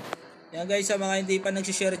 Yan guys, sa mga hindi pa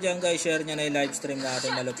nagsishare dyan guys, share nyo na yung live stream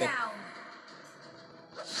natin Shut malupit. down.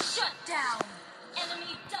 Shut down.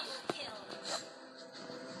 Enemy double kill.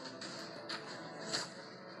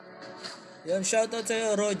 Yun, shoutout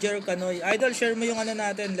sa'yo, Roger Canoy. Idol, share mo yung ano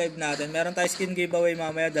natin, live natin. Meron tayo skin giveaway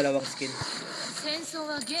mamaya, 2 skin. 戦争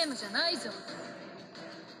はゲームじゃないぞ。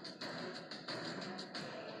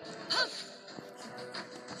はっ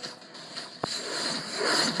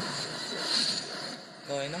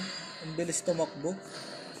Okay na, ang bilis tumakbo.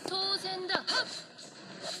 当然だ。はっ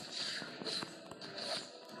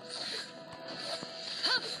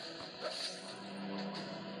はっ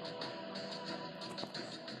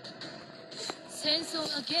戦争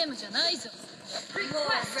はゲームじゃないぞ。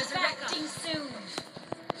 Request resurrecting soon.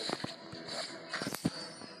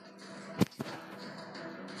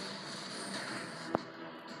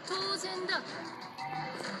 当然だ。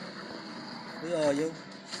 Uy, ayaw.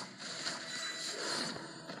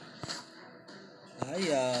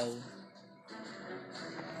 Ayaw.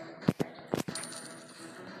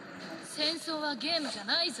 戦争はゲームじゃ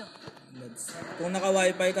ないぞ。 Kung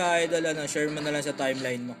naka-wifi ka, idol, ano, share mo na lang sa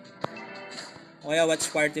timeline mo. O kaya watch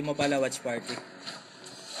party mo pala, watch party.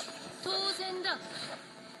 当然だ。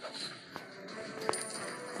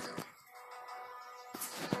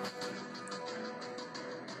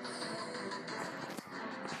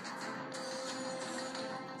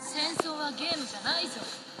戦争はゲームじゃないぞ。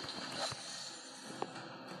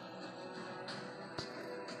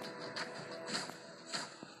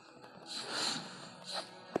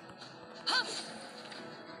はっ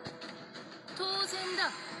当然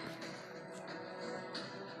だ。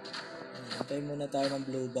 Hintay muna tayo ng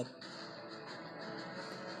blue buff.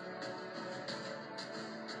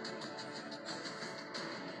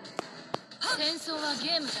 戦争はゲ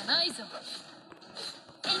ームじゃないぞ。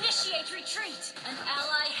 Initiate Initiate retreat. An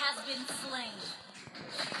ally has been slain.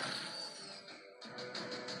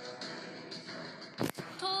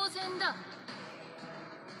 当然だ。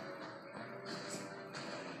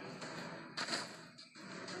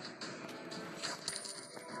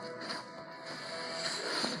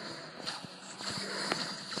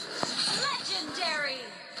 Legendary.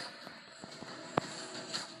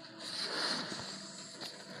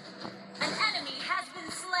 An enemy has been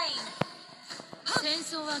slain. 戦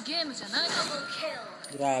争はゲームじゃない。 Double kill.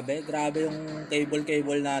 Grabe yung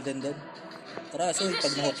cable natin doon. Tara, Sol,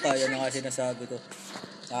 pag nahook ka, yan ang nga sinasabi ko.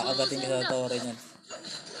 Kakagating ka sa tore niyan.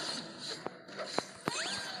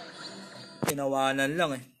 Tinawanan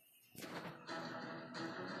lang eh.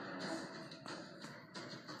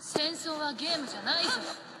 戦争はゲームじゃないぞ。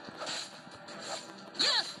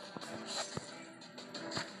やっ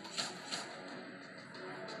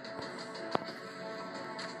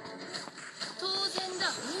当然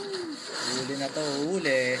だ。 Huli na to,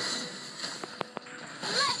 huli.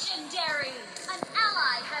 Legendary. An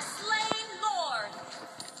ally has slain Lord.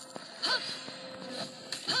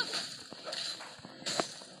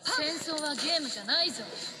 戦争はゲームじゃないぞ。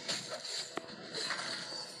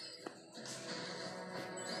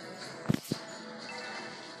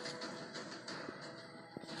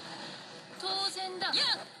当然だ。やっ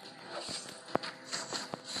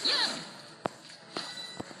やっ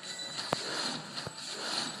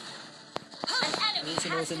An enemy has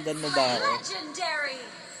been Sinusundan mo slain. ba ako? Legendary.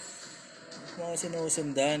 Mga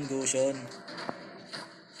sinusundan, Gushon.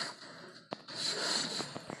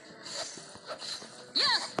 や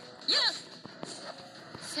っやっ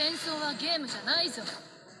戦争はゲームじゃないぞ。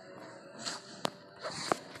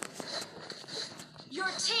 Your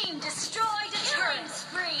team destroyed a turret.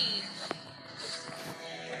 Spree.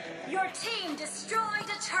 Your team destroyed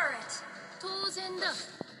a turret. 当然だ。やっ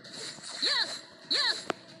やっ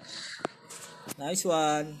Nice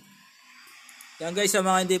one. Yan guys, sa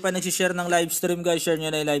mga hindi pa nagsishare ng live stream guys, share nyo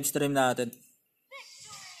na yung live stream natin.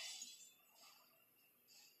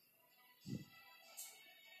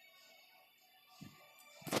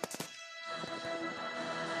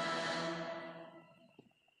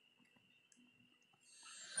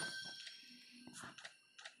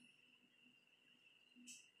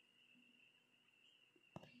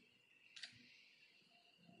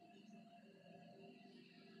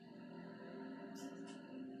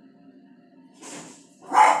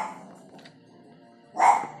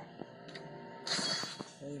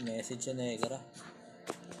 Ay, message sa Negra.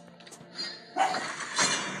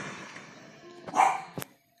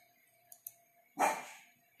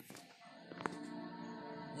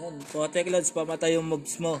 Yan, Kotek Lads, pamatay yung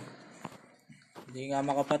mobs mo. Hindi nga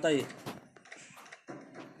makapatay.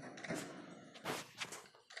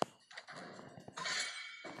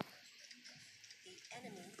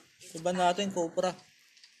 Iba natin, Cobra.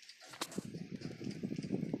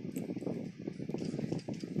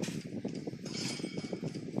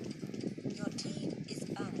 Your team is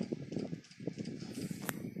banning.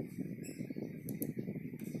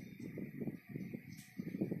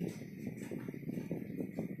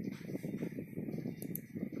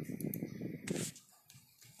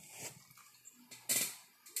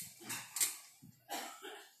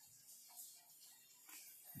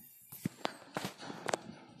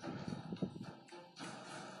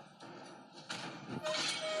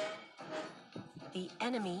 The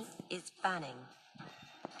enemy is banning.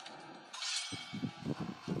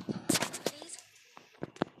 Please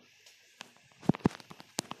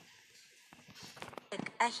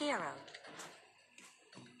pick a hero.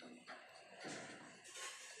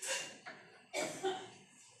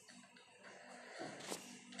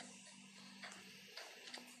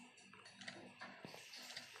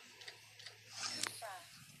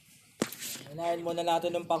 Unahin muna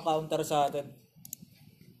natin yung pang-counter sa atin.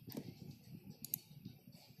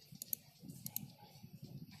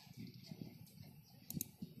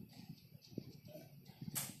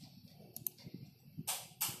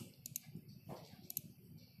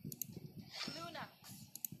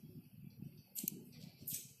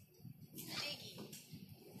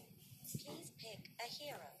 Please pick a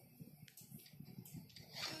hero.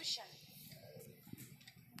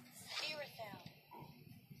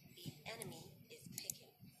 The enemy is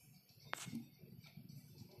picking.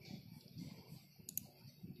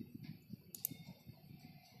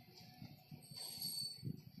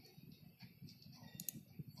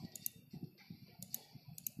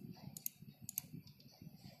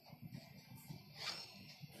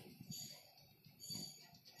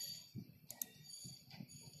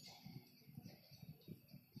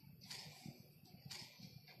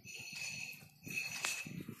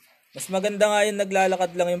 Mas maganda nga yung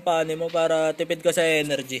naglalakad lang yung pani mo para tipid ka sa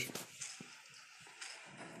energy.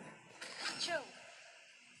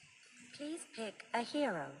 Please pick a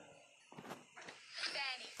hero.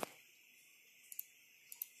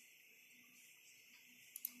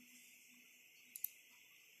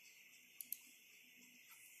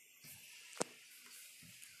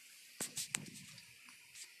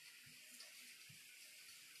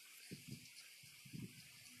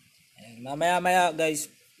 Mamaya guys,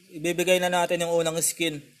 ibibigay na natin yung unang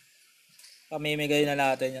skin. Pamimigay na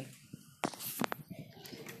natin yan.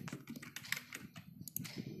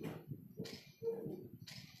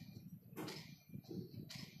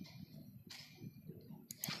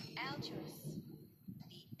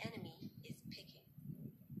 The enemy is picking.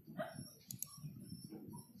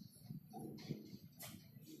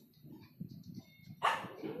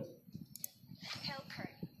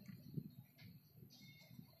 Helker.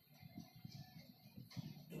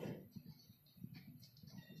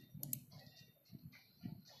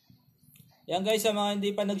 Yan guys, sa mga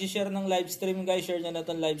hindi pa nag-share ng live stream guys, share nyo na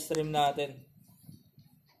itong live stream natin.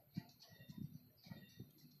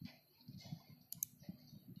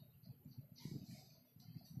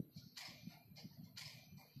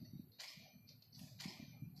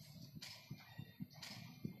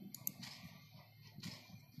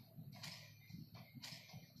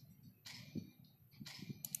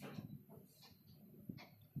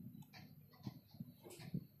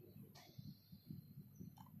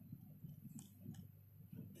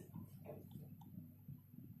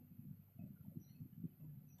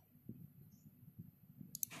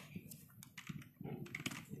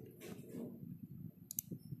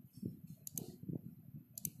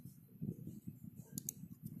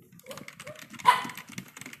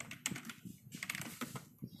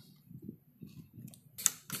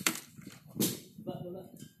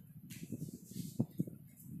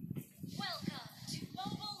 Welcome to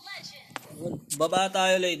Mobile Legends. Baba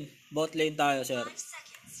tayo lane. Bot lane tayo, sir. 5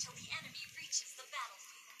 seconds till the enemy reaches the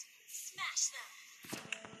battlefield. Smash them.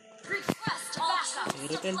 Request backup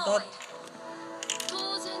Irritate tot. deployed.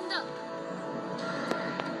 当然だ。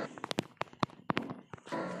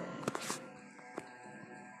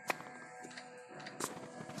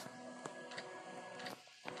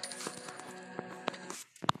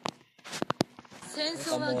戦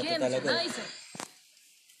争はゲームじゃないぞ。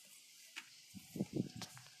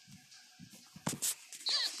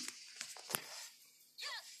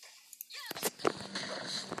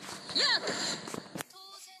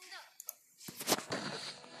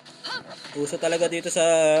Uso talaga dito sa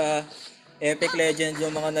Epic Legends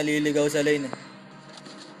yung mga naliligaw sa lane.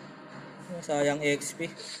 Sayang XP.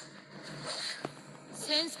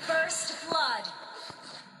 Sense First blood.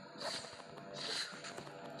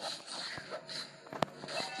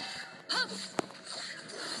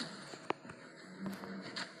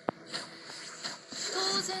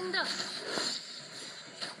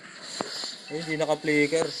 Hindi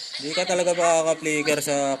naka-flicker. Hindi ka talaga makaka-flicker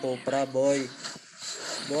sa Cupra, boy.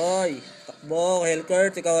 Boy, takbo,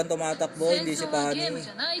 Hellcurt, ikaw ang tumatakbo, hindi si Pani.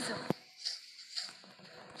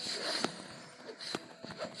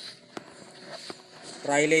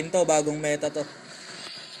 Try lane to, bagong meta to.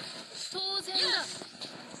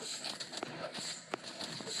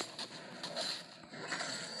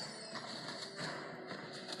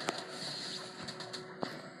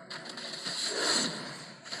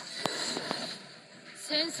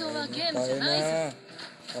 Tayo na.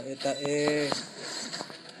 Tae.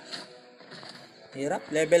 Hirap.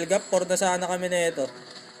 Level gap. 4 na sana kami na ito.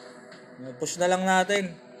 Push na lang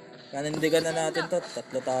natin. Kanindigan na natin to.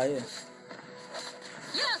 3 tayo.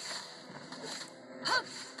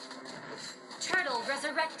 Turtle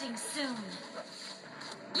resurrecting soon.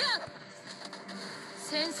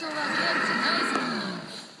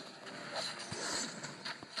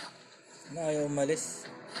 Ayaw umalis.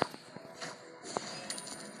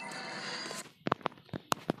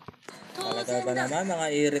 Talaga ba naman, mga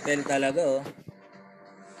i-retail talaga, oh.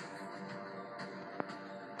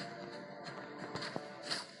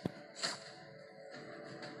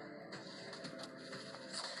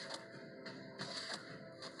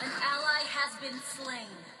 An ally has been slain.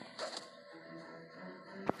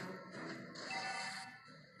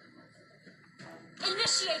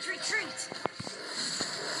 Initiate retreat.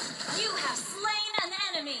 You have slain an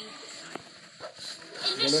enemy.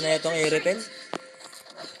 Gulo na itong i-retail.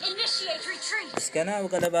 Initiate retreat. Is ka na,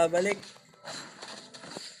 huwag ka na babalik.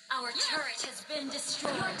 Our turret has been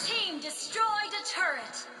destroyed. Your team destroyed a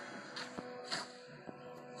turret.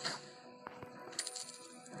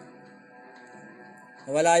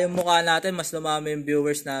 Nawala yung mukha natin, mas lumami yung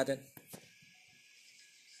viewers natin.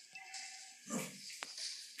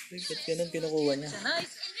 Ba't ganun kinukuha niya? じゃない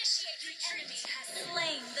Initiate retreat. Enemy has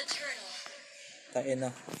slain the turtle. Tain na.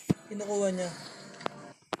 Kinukuha niya.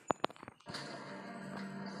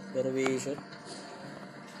 Dervision.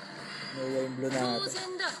 Nakuha yung blue 当 natin.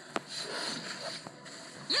 然だ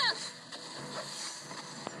やっ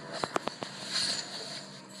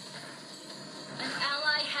An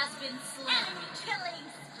ally has been slain. Enemy killing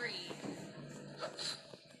spree.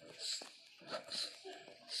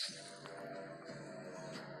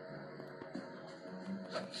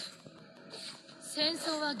 戦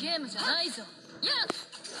争はゲームじゃないぞや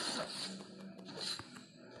っ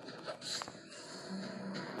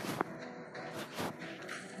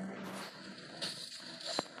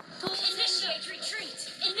Initiate retreat.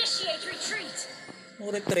 Initiate retreat.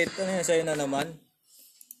 Kung retreat ka na yan, sa'yo na naman.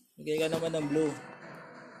 Bigay ka naman ng blue.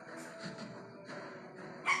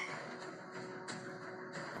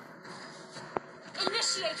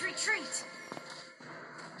 Initiate retreat.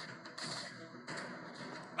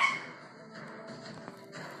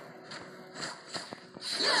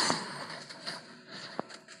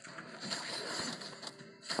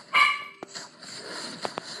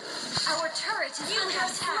 Our turret is under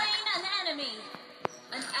slain an enemy.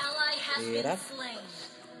 An ally has been Hirap. slain.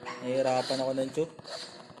 Nahihirapan ako ng tube.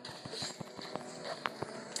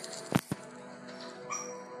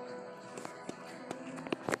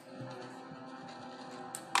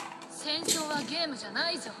 戦争はゲームじゃな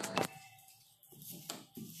いぞ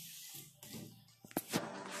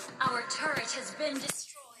Our turret has been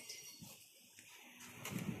destroyed.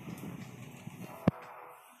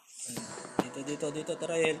 Dito.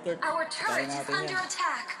 Tara, Helkert. Our turret is natin under yan.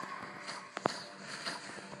 attack.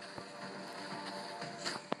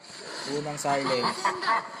 Unang silence.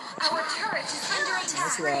 Our turret is under Nice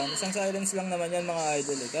attack. one. Isang silence lang naman yan mga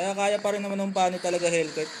idol eh. Kaya pa rin naman ng pani talaga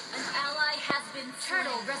Helkert. An ally has been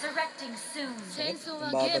turtle resurrecting soon. 戦争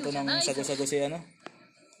Ang は baba ゲーム to じゃ ng ないぞ sago-sago si ano.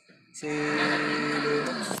 Si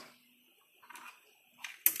Lunox.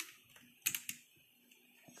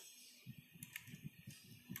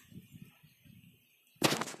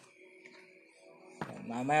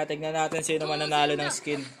 Mamaya tignan natin sino mananalo ng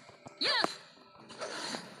skin. やっ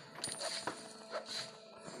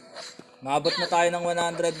Maabot na tayo ng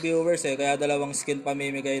 100 viewers eh, kaya dalawang skin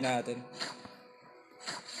pamimigay natin.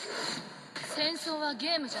 戦争は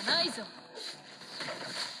ゲームじゃないぞ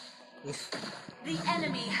The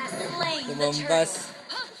enemy has slain the Tumambas.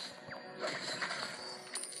 turtle.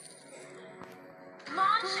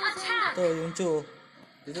 Launch attack. Ito, yung Chu.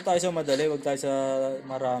 Dito tayo sa madali, wag tayo sa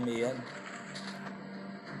marami yan.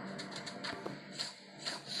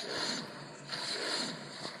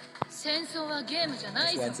 戦争はゲームじゃな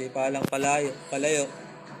いぞ One pa lang palayo.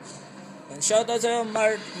 And shoutout sa'yo,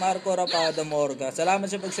 Marco Rapada Morga. Salamat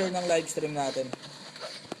sa pag-share ng live stream natin.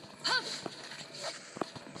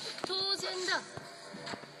 当然だ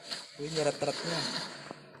Uy, niratrat niya.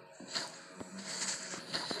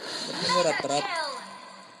 Ba't niya Mega niratrat? kill.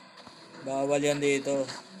 Bawal yan dito.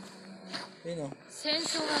 Yun o. 戦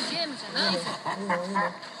争はゲームじゃないぞ An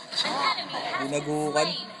enemy has been Binagukan.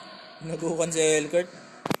 slain. Binagukan si Helkert.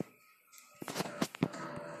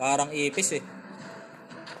 Parang ipis eh.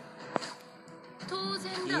 当然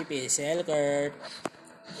だ Ipis, Helkert.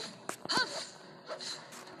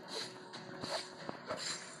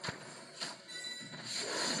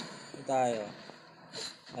 Ito tayo.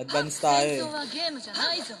 Advance tayo 戦 eh. 争はゲームじゃ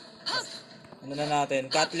ないぞ Ano na natin?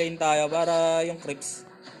 Cut lane tayo para yung creeps.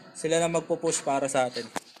 Sila na magpo-push para sa atin.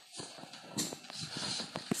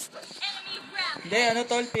 Enemy ramp. Hindi, ano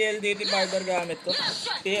tol? PLDT fiber gamit ko.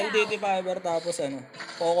 PLDT fiber tapos ano?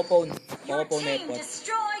 Poco phone. Your Poco phone team network.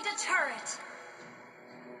 destroyed a turret.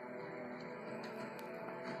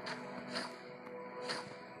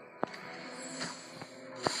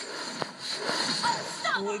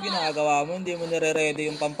 Uy, ginagawa mo. Hindi mo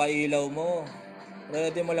nire-ready yung pampailaw mo.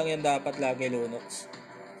 Ready mo lang yan dapat lagi, Lunox.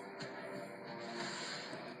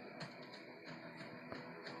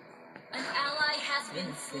 An ally has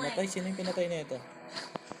been Pinatay. slain. Sino yung pinatay na ito?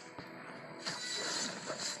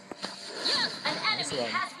 An enemy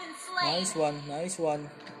one. has been slain. Nice one. Nice one.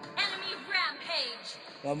 Enemy rampage.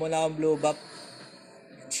 Huwag mo na akong blue buff.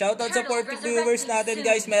 Shoutout sa 40 viewers natin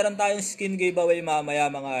guys. Meron tayong skin giveaway mamaya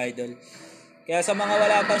mga idol. Kaya sa mga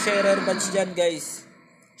wala pang sharer badge dyan guys,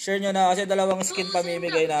 share nyo na kasi dalawang skin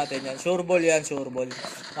pamimigay natin yan. Sure ball yan, sure ball.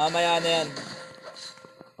 Mamaya na yan.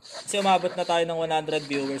 Kasi umabot na tayo ng 100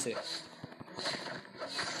 viewers eh.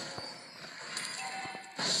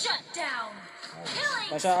 Shut down.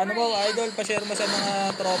 Ano mo idol, pa-share mo sa mga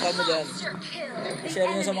tropa mo dyan. Monster kill. I-share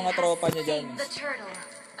nyo sa mga tropa nyo dyan. The turtle.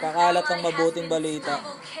 Kakalat ng An ally mabuting has been balita.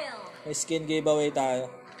 double kill. May skin giveaway tayo.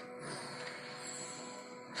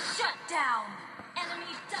 Shut down.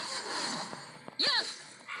 Enemy double. Yeah.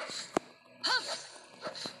 Huh.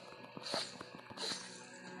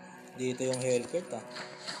 Dito yung Hellcurt ah.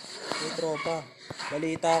 Hey, tropa.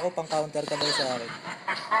 Balita ako, pang counter ka daw sa akin.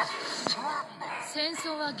 戦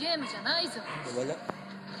争はゲームじゃないぞ。 Wala.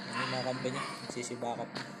 Ano yung mga kampi niya? Nagsisibakap.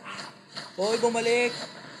 Hoy, bumalik!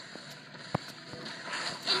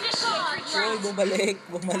 Initiate Hoy, retreat. bumalik!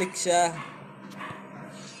 Bumalik siya.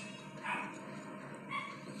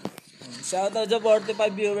 Shoutout sa 45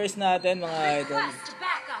 viewers natin, mga idol. Request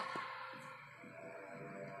backup.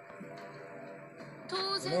 当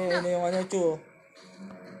Ano 然 yun? だ。 Ano yung ano, Chu?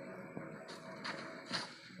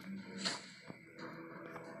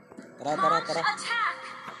 Tara, tara, Launch tara. attack.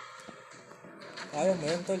 Ayaw mo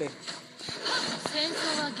yun, tol eh. 戦争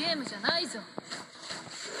はゲームじゃないぞ。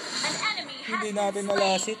 An enemy has Hindi been natin slain.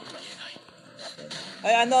 malasit.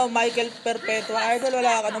 Ay ano, Michael Perpetua. Idol,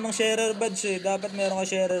 wala ka namang sharer badge eh. Dapat meron ka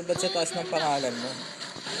sharer badge sa taas ng pangalan mo.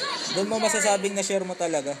 Doon mo masasabing na share mo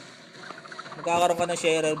talaga. Magkakaroon ka ng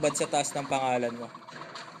sharer badge sa taas ng pangalan mo.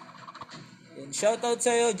 Yan. Shoutout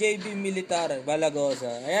sa'yo, JB Militar, Balagosa.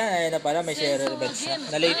 Ayan na pala, may sharer badge na.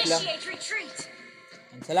 Na-late lang. Initiate retreat.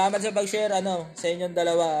 Salamat sa pag-share, sa inyong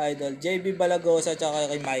dalawa, idol. JB Balagosa, tsaka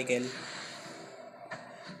kay Michael.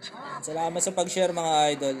 Salamat sa pag-share, mga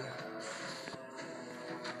idol.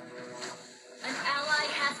 An ally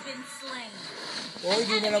has been slain. Oy,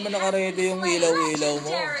 di na naman naka-ready yung ilaw-ilaw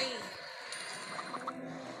mo. Legendary.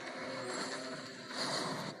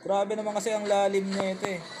 Grabe naman kasi ang lalim niya ito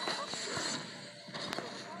eh.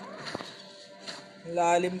 Ang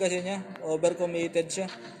lalim kasi niya. Overcommitted siya.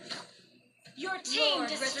 Your team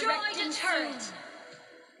destroyed a turret.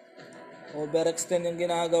 Overextend yung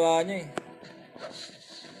ginagawa niya eh.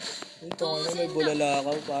 Ito may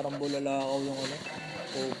bulalakaw. Parang bulalakaw yung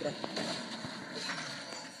Cobra.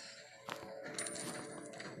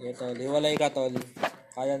 Yeah, tol. Hiwalay ka, tol.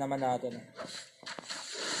 Kaya naman natin eh.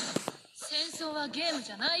 戦争はゲーム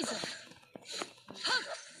じゃないぞ。はっ。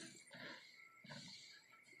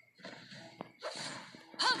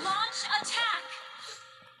 Launch attack.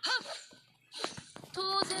 はっ。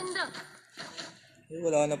当然だ。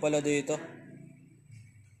 Wala na pala dito.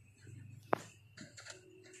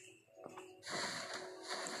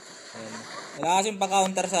 Ayan. Wala kasing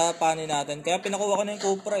pa-counter sa pani natin. Kaya pinakuha ko na yung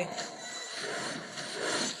Cobra eh.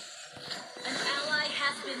 An ally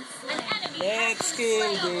has been slain. An enemy Let's has been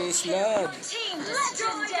kill slain. this lad. Your team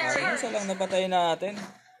legendary. Ay, isa lang napatay natin.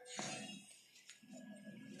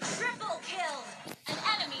 Triple kill. An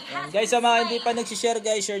enemy Ayan. has Guys, sa been mga hindi slain. pa nagsishare,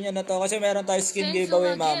 guys, share nyo na to. Kasi meron tayo skin 戦争は giveaway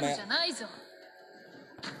ゲーム mamaya. じゃないぞ。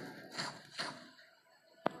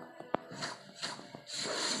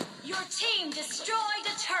 Your team destroyed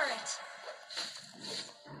a turret.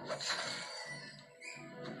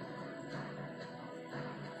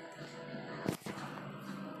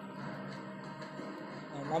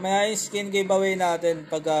 Mamaya yung skin giveaway natin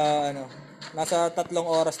pag nasa 3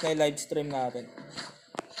 oras na yung live stream natin.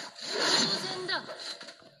 当然だ。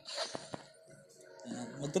 Ayan.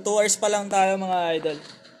 Magto 2 hours pa lang tayo, mga idol.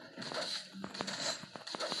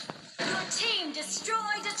 Your team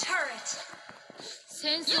destroyed a turret.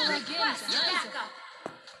 戦争 You はゲーム request じゃないぞ。 backup.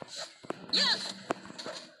 やっ。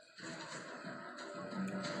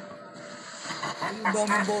 Ay, yung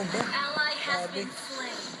daming bomba. Ally has Grabe. been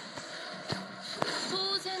slain. 当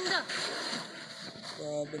然だ。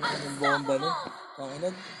 Grabe naman yung bomba no.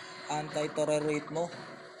 Panginog, anti-terror rate mo.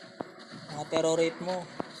 Mga terror rate mo.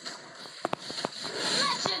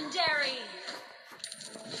 Legendary.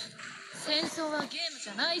 戦争はゲームじ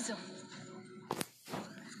ゃないぞ。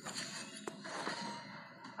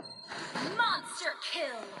 Monster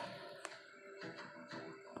kill.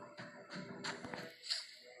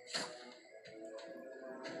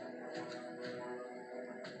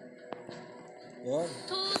 Yun.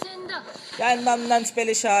 当然だ。 Yan, Ma'am Nance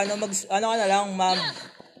Feliciano. Ano ka na lang, Ma'am.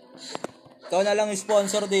 Ikaw na lang yung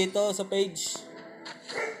sponsor dito sa page.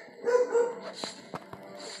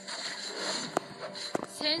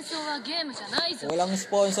 戦争はゲームじゃないぞ。 Walang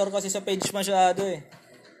sponsor kasi sa page masyado eh.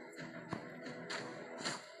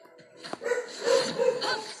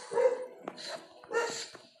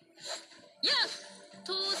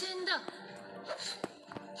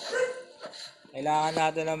 Kailangan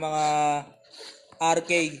natin ng mga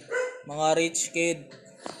arcade, mga rich kid.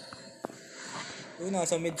 Uy,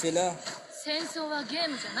 nasa mid sila. 戦争はゲー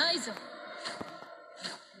ムじゃないぞ。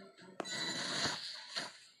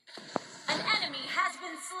 An enemy has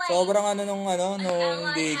been slain. Sobrang nung An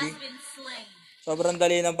ally Digi. has been slain. Sobrang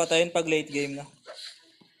dali nang patayin pag late game na.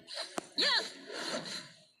 Yeah!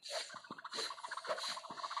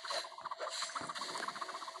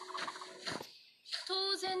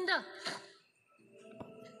 当然だ。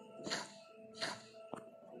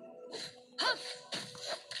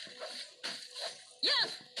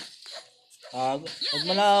Huwag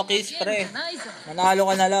mo na kiss, pre. Manalo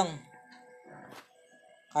ka na lang.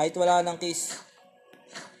 Kahit wala ng kiss.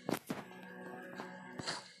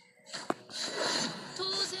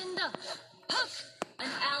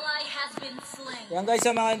 An ally has been slain. Yan guys,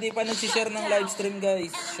 sa mga hindi pa nagsishare ng live stream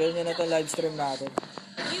guys, share nyo na itong live stream natin.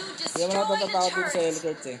 You Hindi mo na destroyed a natatakot dito sa turret.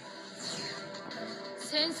 Hellcurts eh.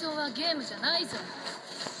 戦争はゲームじゃないぞ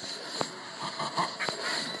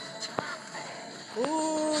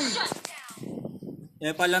Uy!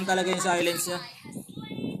 Epa lang talaga yung silence niya.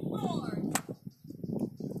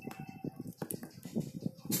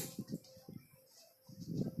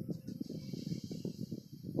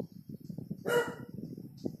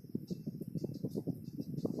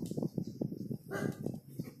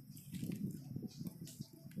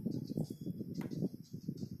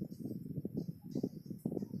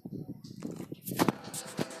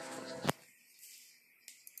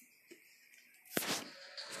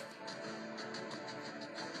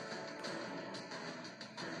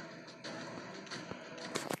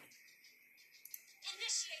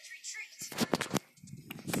 Initiate retreat.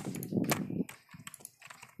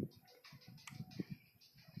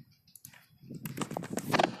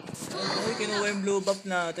 Uy, kinuha yung blue buff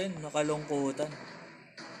natin. Nakalungkutan.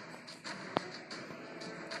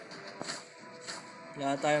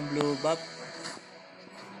 Wala tayong blue buff.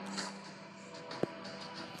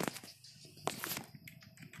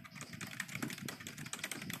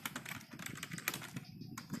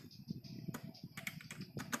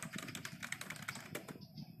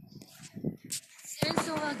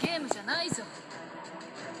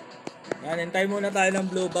 Yan, hintay muna tayo ng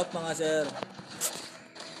blue buff mga sir.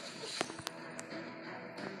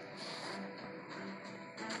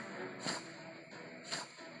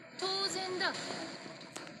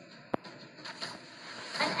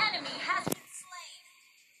 An enemy has been slain.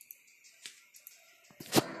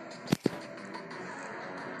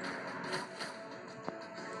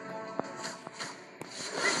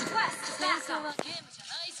 Request backup.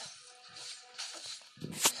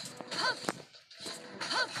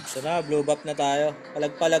 So na, blue buff na tayo.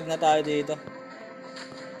 Palag-palag na tayo dito.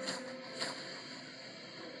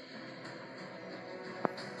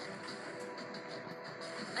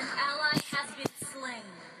 An ally has been slain.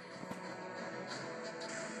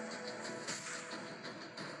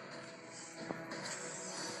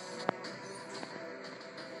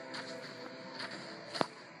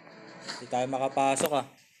 Hindi tayo makapasok ah.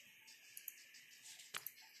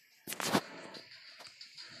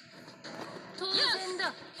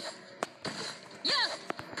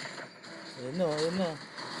 Ayun o, ayun o.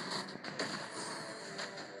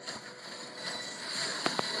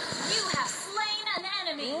 You have slain an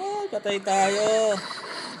enemy. Oh, patay tayo.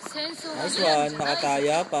 Nice one,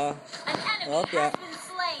 nakataya pa. An enemy Okay. has been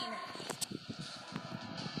slain.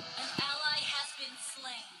 An ally has been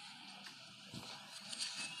slain.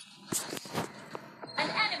 An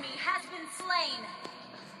enemy has been slain.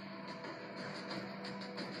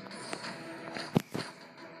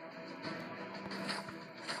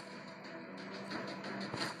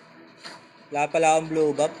 Wala pala akong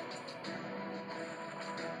blue buff.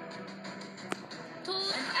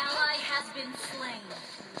 An ally has been slain.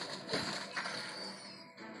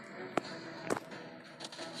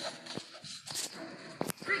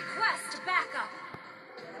 Request backup.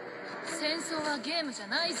 戦争はゲームじゃ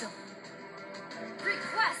ないぞ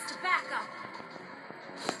Request backup.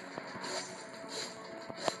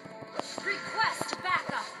 Request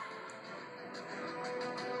backup.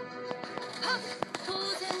 当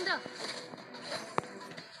然だ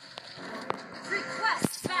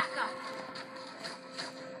Request backup.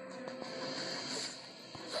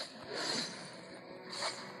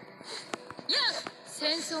 やあ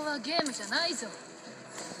戦争はゲームじゃないぞ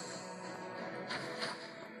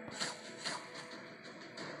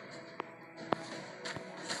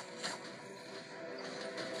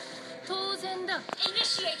当然だ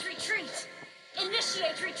Initiate retreat.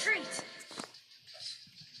 Initiate retreat.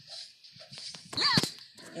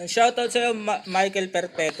 Shoutout sa'yo, Michael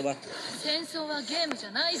Perpetua. 戦争はゲームじ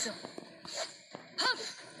ゃないぞ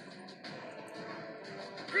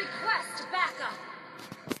Request backup.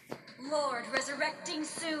 Lord resurrecting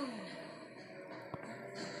soon.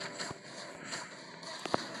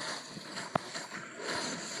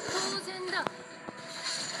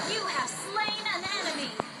 You have slain an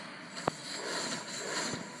enemy.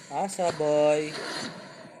 Asa boy.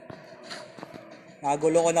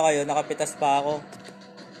 Nagulo ko na kayo, nakapitas pa ako.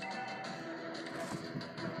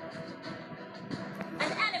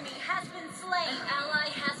 An enemy has been slain. An ally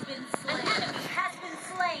has been slain. An enemy has been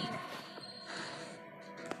slain.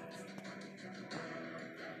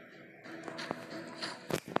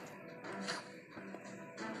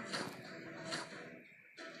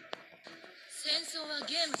 争は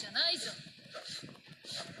ゲームじゃないぞ。